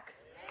back.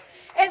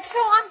 And so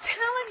I'm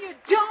telling you,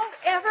 don't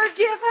ever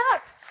give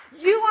up.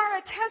 You are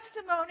a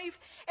testimony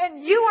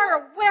and you are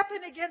a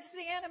weapon against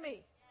the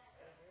enemy.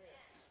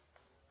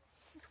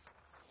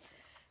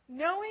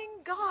 Knowing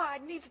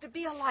God needs to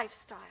be a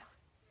lifestyle.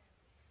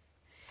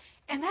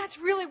 And that's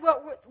really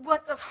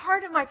what the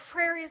heart of my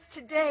prayer is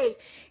today,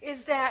 is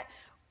that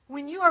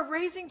when you are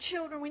raising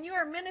children, when you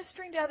are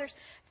ministering to others,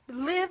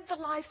 live the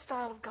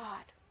lifestyle of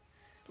God.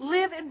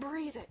 Live and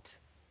breathe it.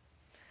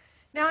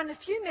 Now, in a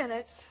few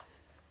minutes,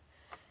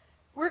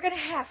 we're going to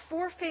have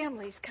 4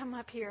 families come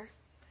up here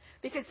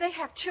because they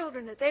have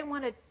children that they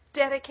want to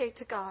dedicate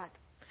to God.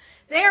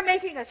 They are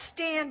making a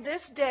stand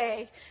this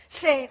day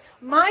saying,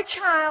 my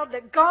child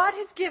that God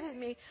has given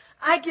me,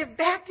 I give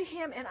back to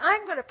Him, and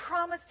I'm going to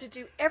promise to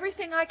do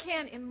everything I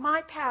can in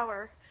my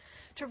power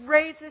to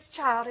raise this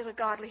child in a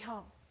godly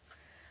home.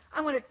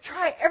 I'm going to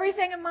try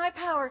everything in my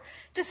power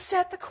to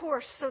set the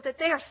course so that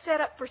they are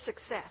set up for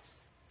success.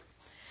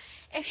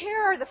 And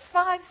here are the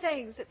 5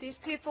 things that these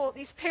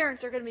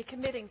parents are going to be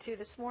committing to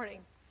this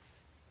morning.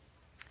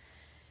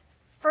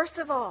 First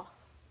of all,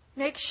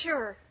 make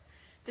sure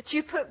that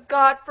you put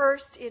God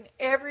first in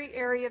every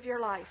area of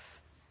your life.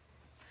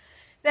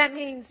 That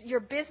means your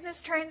business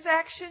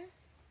transaction,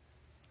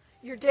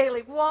 your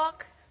daily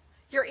walk,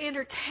 your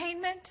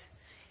entertainment,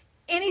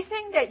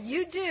 anything that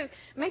you do,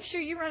 make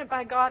sure you run it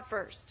by God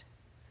first.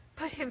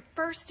 Put Him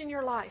first in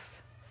your life.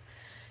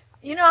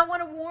 You know, I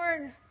want to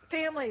warn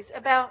families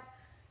about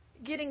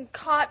getting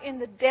caught in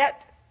the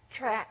debt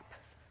trap,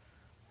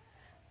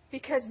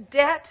 because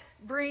debt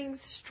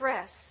brings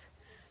stress.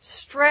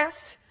 Stress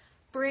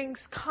brings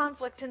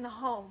conflict in the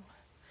home.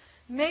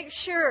 Make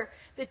sure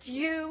that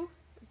you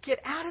get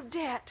out of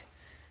debt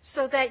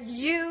so that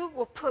you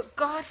will put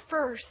God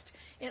first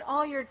in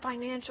all your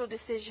financial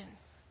decisions.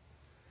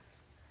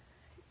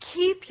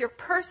 Keep your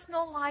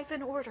personal life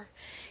in order.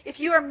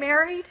 If you are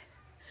married,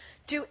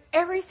 do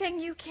everything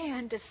you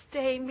can to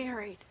stay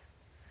married.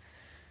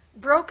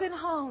 Broken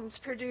homes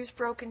produce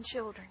broken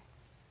children.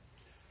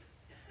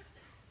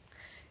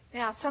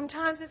 Now,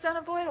 sometimes it's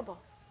unavoidable.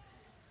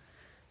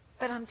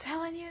 But I'm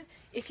telling you,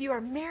 if you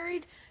are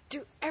married,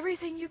 do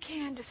everything you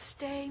can to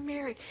stay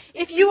married.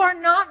 If you are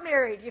not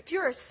married, if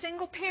you're a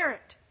single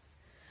parent,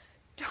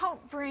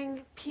 don't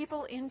bring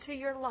people into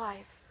your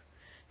life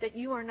that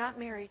you are not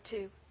married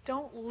to.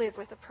 Don't live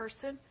with a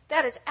person.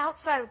 That is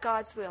outside of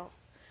God's will.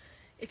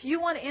 If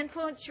you want to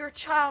influence your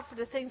child for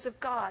the things of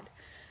God,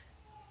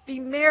 be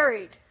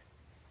married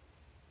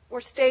or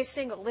stay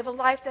single. Live a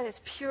life that is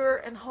pure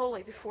and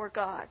holy before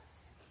God.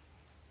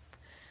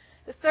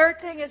 The third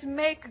thing is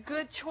make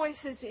good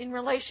choices in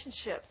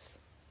relationships.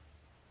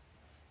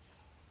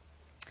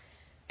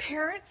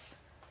 Parents,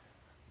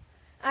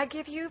 I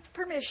give you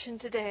permission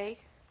today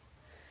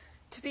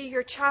to be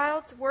your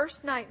child's worst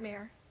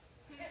nightmare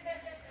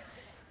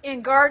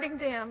in guarding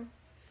them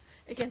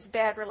against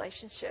bad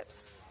relationships.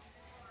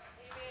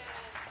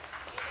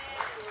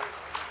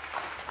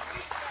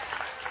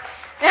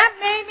 That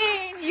may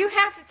mean you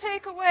have to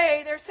take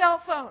away their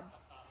cell phone.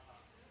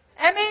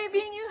 That may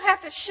mean you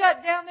have to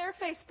shut down their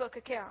Facebook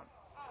account.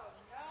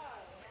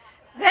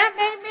 That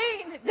may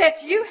mean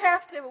that you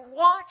have to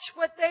watch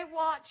what they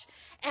watch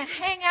and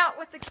hang out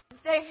with the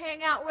kids they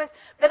hang out with.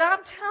 But I'm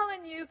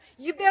telling you,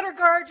 you better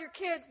guard your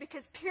kids,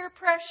 because peer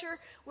pressure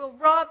will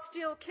rob,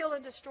 steal, kill,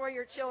 and destroy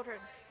your children.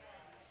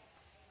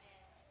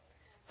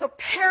 So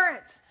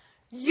parents,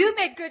 you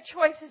make good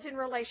choices in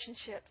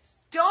relationships.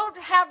 Don't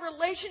have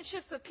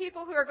relationships with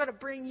people who are going to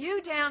bring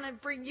you down and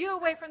bring you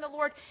away from the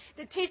Lord.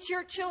 To teach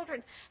your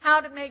children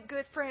how to make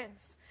good friends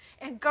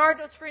and guard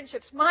those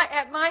friendships.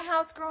 At my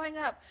house growing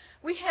up,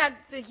 we had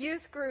the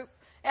youth group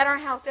at our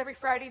house every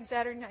Friday and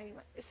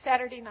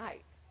Saturday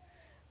night.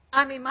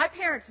 I mean, my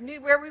parents knew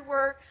where we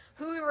were,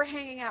 who we were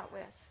hanging out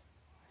with.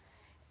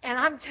 And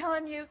I'm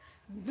telling you,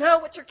 know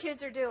what your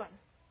kids are doing.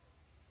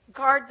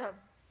 Guard them.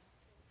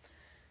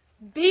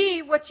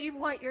 Be what you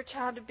want your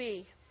child to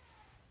be.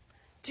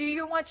 Do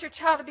you want your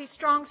child to be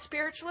strong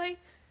spiritually?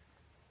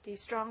 Be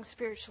strong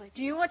spiritually.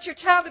 Do you want your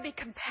child to be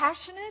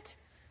compassionate?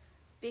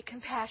 Be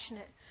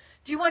compassionate.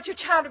 Do you want your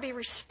child to be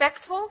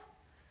respectful?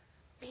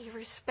 Be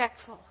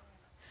respectful.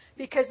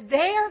 Because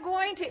they are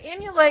going to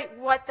emulate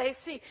what they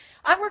see.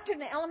 I worked in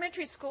the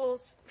elementary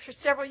schools for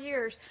several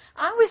years.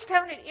 I always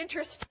found it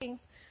interesting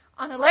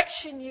on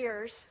election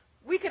years.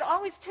 We could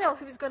always tell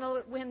who was going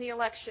to win the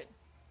election.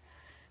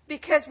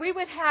 Because we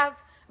would have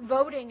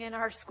voting in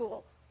our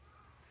school.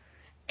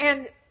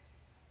 And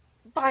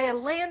by a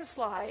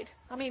landslide,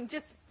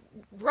 just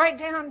right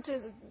down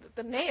to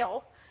the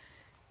nail,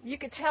 you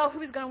could tell who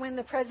was going to win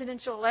the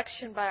presidential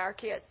election by our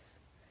kids.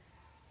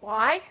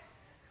 Why?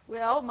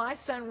 Well, my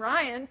son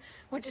Ryan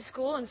went to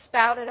school and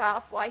spouted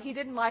off why he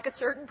didn't like a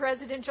certain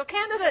presidential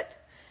candidate.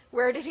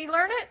 Where did he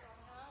learn it?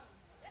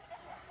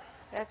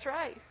 That's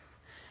right.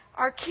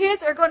 Our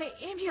kids are going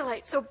to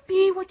emulate. So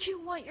be what you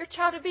want your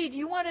child to be. Do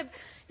you want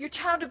your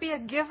child to be a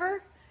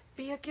giver?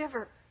 Be a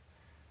giver.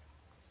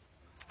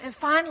 And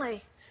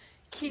finally,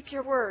 keep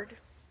your word.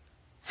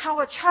 How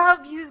a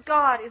child views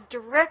God is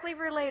directly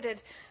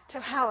related to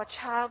how a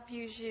child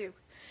views you.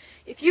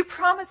 If you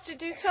promise to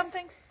do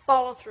something,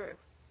 follow through.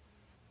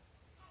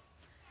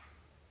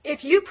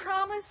 If you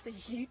promise that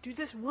you do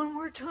this one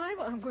more time,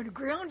 I'm going to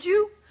ground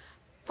you,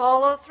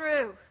 follow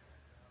through.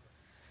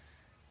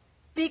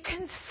 Be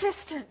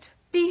consistent.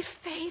 Be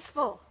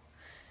faithful.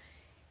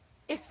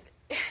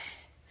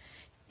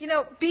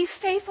 Be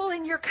faithful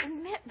in your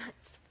commitments.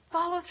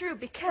 Follow through,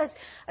 because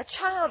a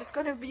child is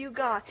going to view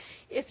God.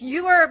 If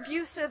you are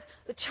abusive,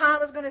 the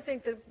child is going to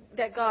think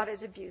that God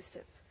is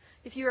abusive.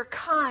 If you are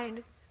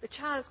kind, the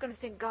child is going to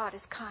think God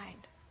is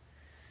kind.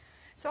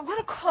 So I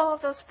want to call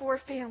those 4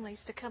 families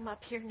to come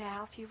up here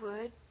now, if you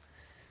would.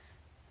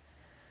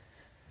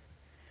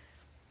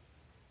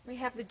 We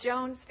have the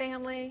Jones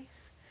family,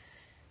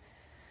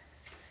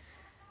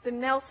 the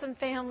Nelson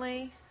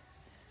family,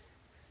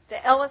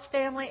 the Ellis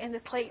family, and the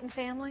Clayton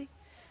family.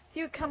 So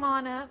you would come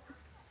on up.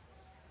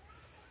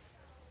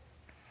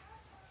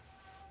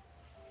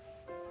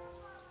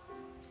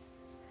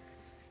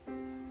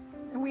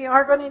 And we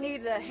are going to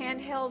need a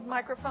handheld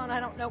microphone. I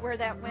don't know where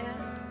that went.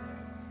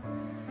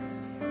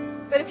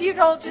 But if you'd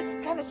all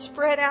just kind of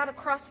spread out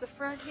across the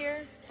front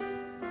here.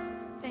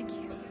 Thank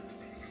you.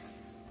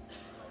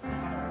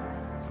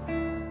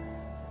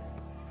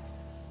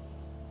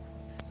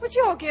 Would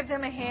you all give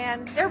them a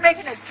hand? They're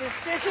making a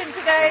decision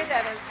today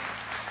that is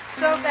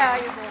so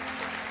valuable.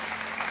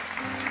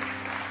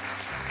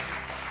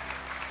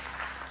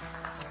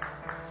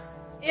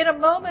 In a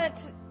moment,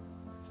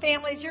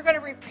 families, you're going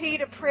to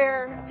repeat a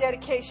prayer of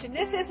dedication.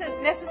 This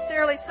isn't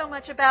necessarily so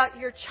much about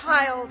your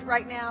child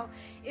right now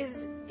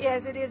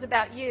as it is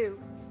about you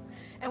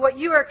and what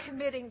you are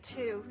committing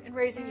to in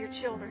raising your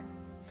children.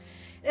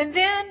 And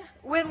then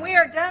when we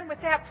are done with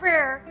that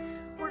prayer,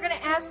 we're going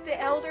to ask the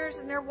elders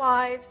and their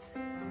wives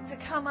to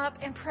come up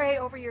and pray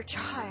over your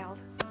child.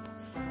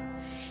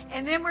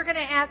 And then we're going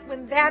to ask,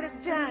 when that is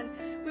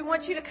done, we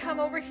want you to come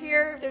over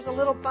here. There's a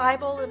little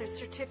Bible and a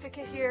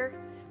certificate here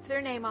with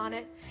their name on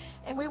it.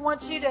 And we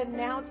want you to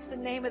announce the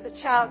name of the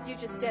child you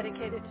just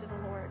dedicated to the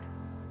Lord.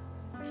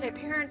 Okay,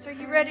 parents, are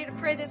you ready to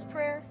pray this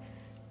prayer?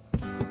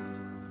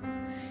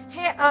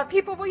 Hey,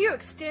 people, will you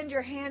extend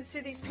your hands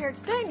to these parents?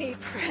 They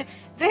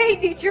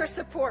need your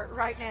support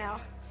right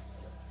now.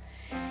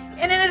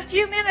 And in a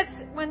few minutes,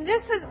 when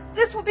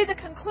this will be the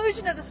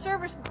conclusion of the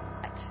service,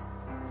 but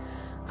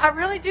I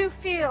really do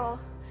feel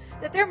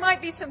that there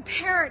might be some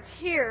parents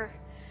here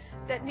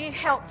that need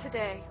help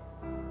today.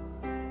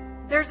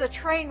 There's a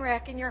train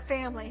wreck in your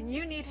family and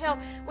you need help.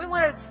 We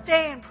want to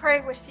stay and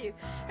pray with you.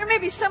 There may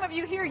be some of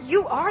you here,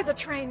 you are the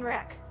train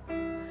wreck.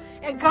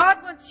 And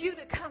God wants you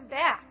to come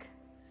back.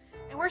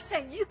 And we're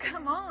saying, you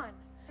come on.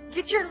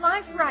 Get your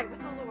life right with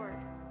the Lord.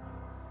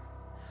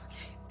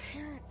 Okay,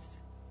 parents,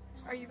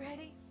 are you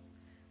ready?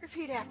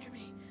 Repeat after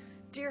me.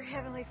 Dear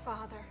Heavenly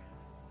Father,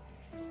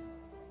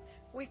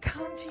 we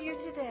come to you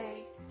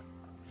today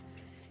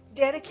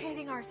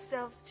dedicating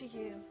ourselves to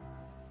you.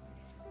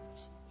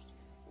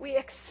 We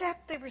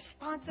accept the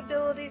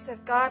responsibilities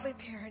of godly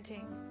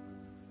parenting.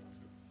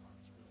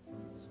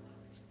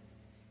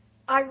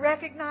 I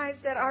recognize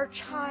that our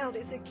child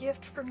is a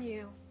gift from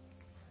you.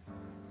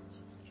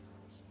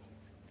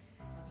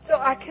 So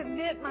I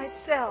commit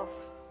myself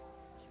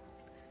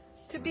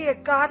to be a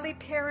godly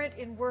parent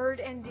in word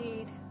and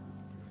deed.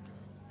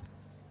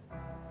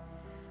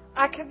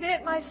 I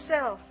commit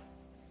myself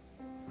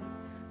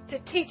to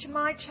teach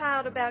my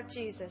child about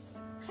Jesus.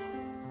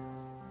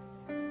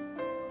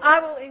 I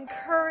will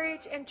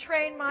encourage and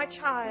train my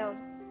child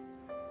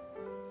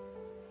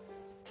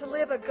to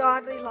live a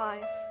godly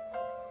life.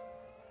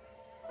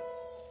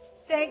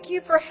 Thank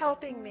you for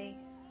helping me,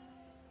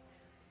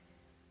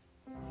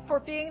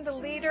 for being the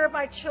leader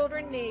my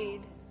children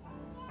need.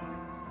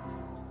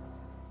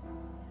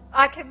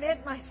 I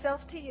commit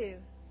myself to you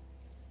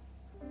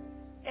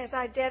as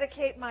I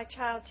dedicate my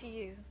child to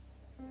you.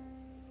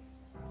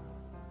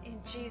 In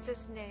Jesus'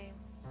 name,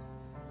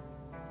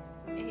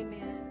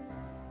 amen.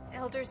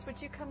 Elders, would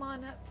you come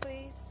on up,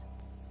 please?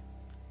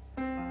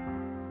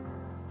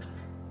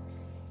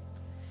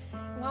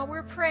 While While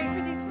we're praying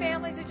for these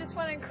families, I just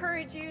want to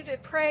encourage you to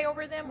pray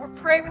over them or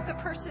pray with the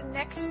person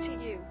next to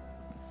you.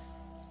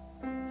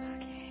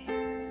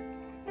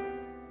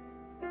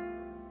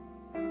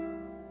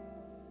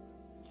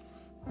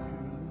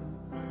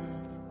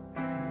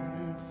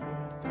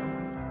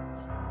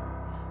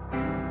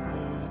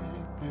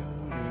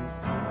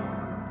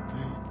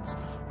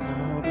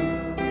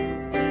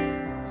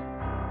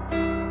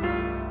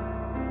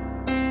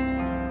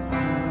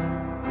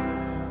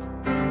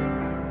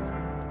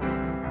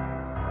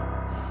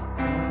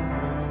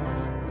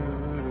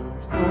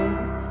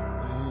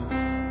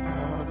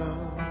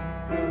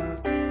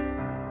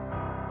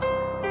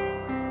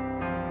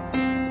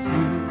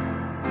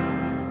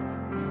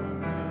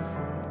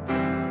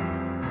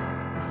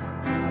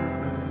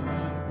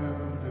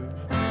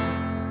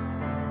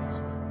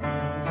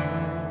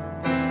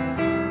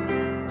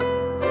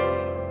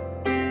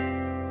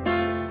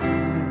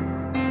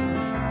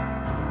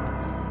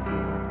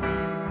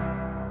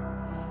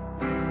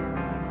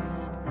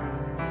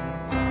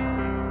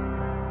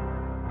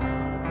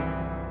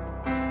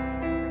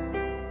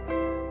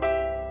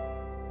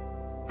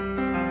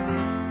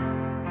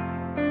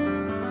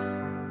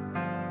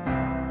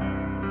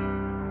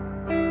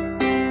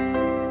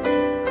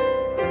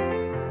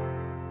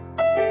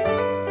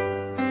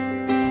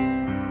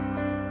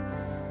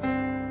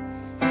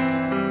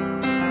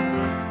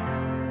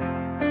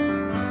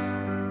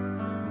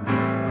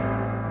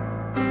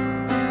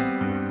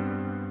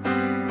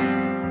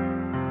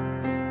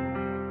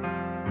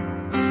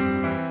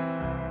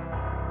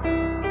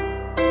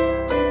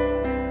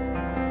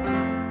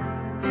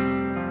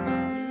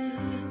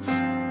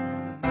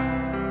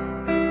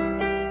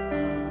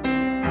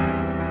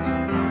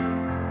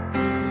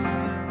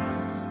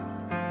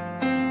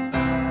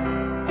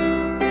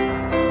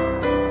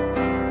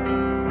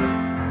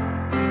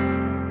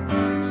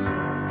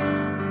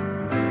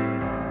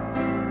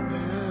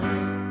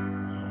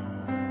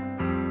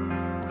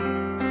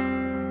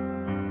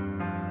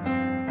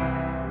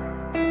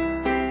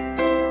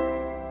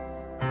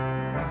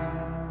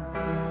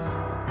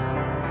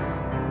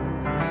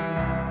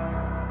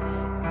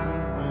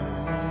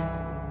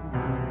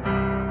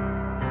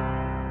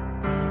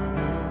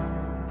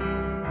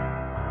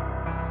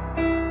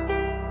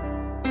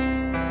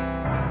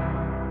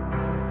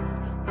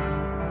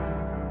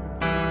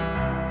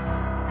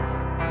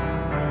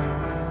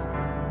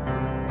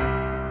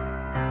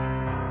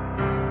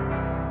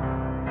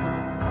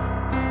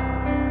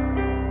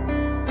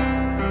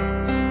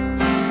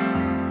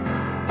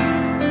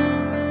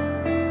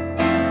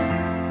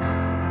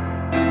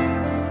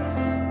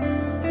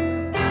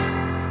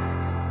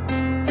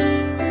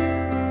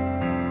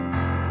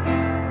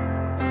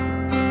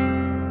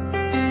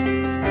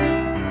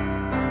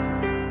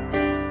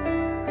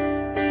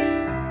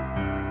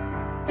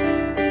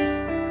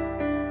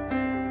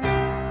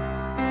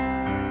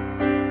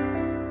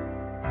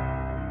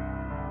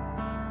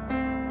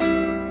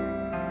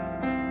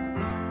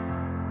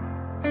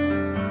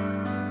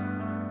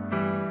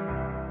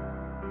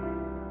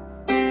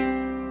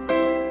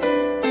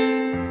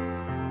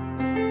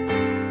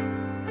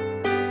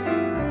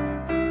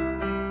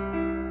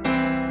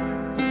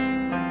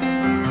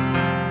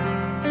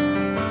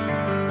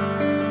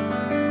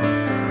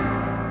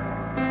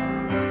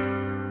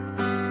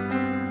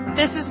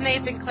 This is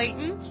Nathan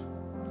Clayton.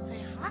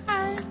 Say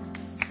hi.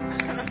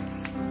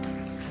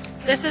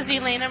 This is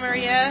Elena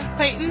Maria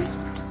Clayton.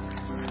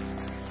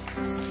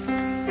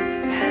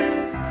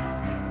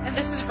 And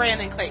this is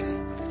Brandon Clayton.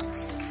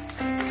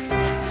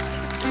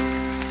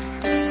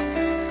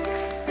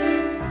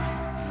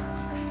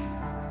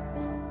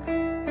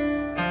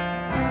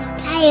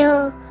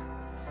 Kyle.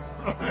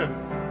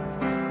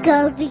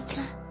 Go be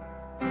Kyle.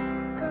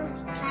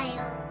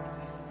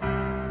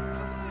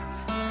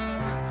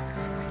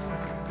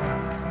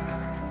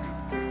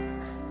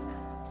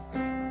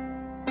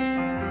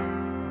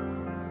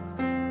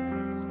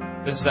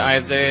 This is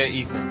Isaiah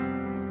Ethan.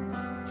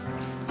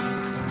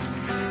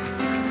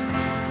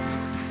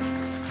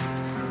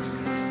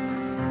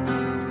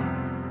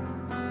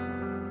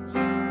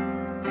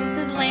 This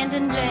is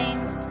Landon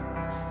James.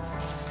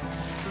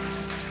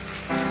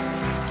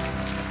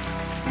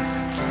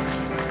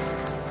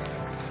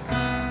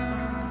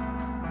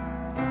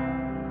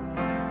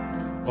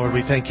 Lord,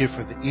 we thank you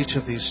for each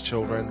of these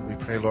children. We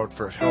pray, Lord,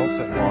 for health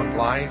and long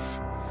life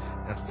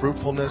and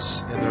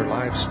fruitfulness in their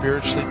lives,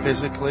 spiritually,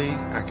 physically,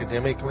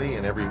 academically,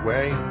 in every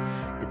way.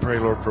 We pray,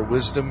 Lord, for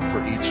wisdom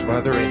for each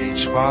mother and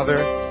each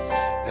father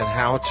and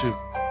how to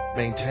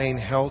maintain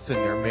health in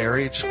their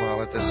marriage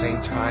while at the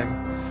same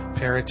time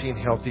parenting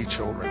healthy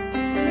children.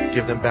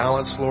 Give them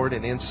balance, Lord,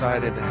 and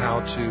insight into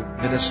how to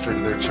minister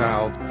to their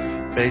child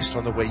based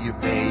on the way you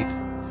made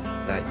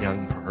that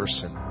young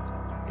person.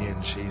 In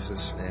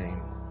Jesus'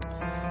 name,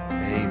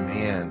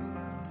 amen.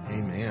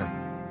 Amen.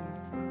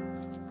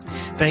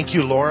 Thank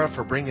you, Laura,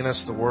 for bringing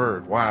us the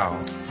word.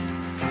 Wow.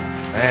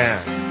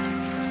 Man.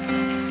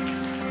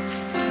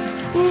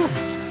 Woo.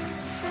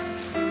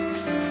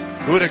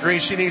 Who would agree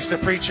she needs to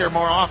preach here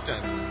more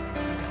often?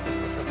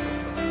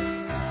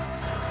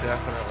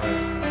 Definitely.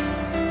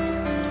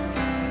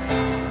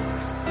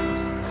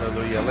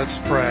 Hallelujah. Let's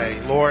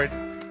pray. Lord,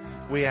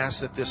 we ask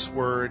that this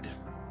word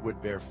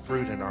would bear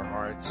fruit in our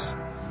hearts.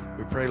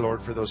 We pray,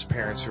 Lord, for those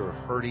parents who are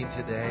hurting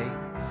today.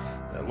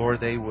 That, Lord,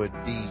 they would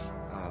be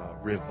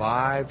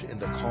revived in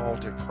the call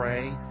to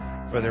pray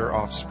for their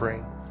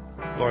offspring.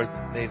 Lord,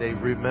 may they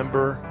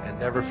remember and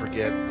never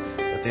forget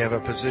that they have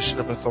a position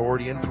of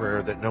authority in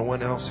prayer that no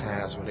one else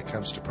has when it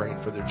comes to praying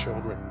for their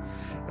children.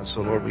 And so,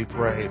 Lord, we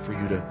pray for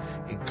you to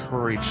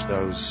encourage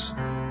those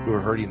who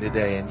are hurting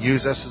today and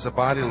use us as a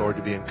body, Lord,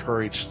 to be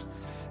encouraged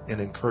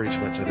and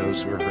encouragement to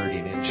those who are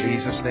hurting. In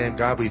Jesus' name,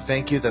 God, we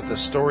thank you that the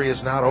story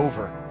is not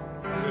over.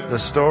 The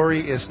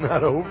story is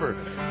not over.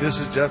 This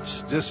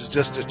is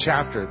just a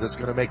chapter that's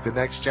going to make the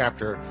next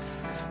chapter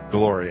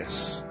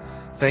glorious.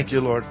 Thank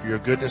you, Lord, for your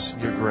goodness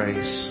and your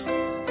grace.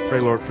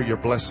 Pray, Lord, for your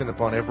blessing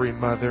upon every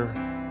mother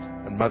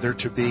and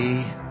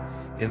mother-to-be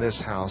in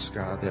this house,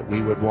 God, that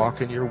we would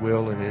walk in your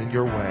will and in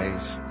your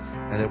ways,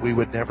 and that we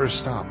would never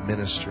stop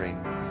ministering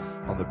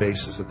on the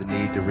basis of the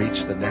need to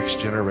reach the next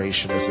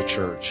generation as a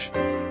church.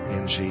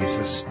 In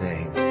Jesus'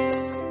 name,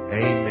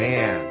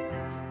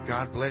 amen.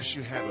 God bless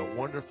you. Have a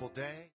wonderful day.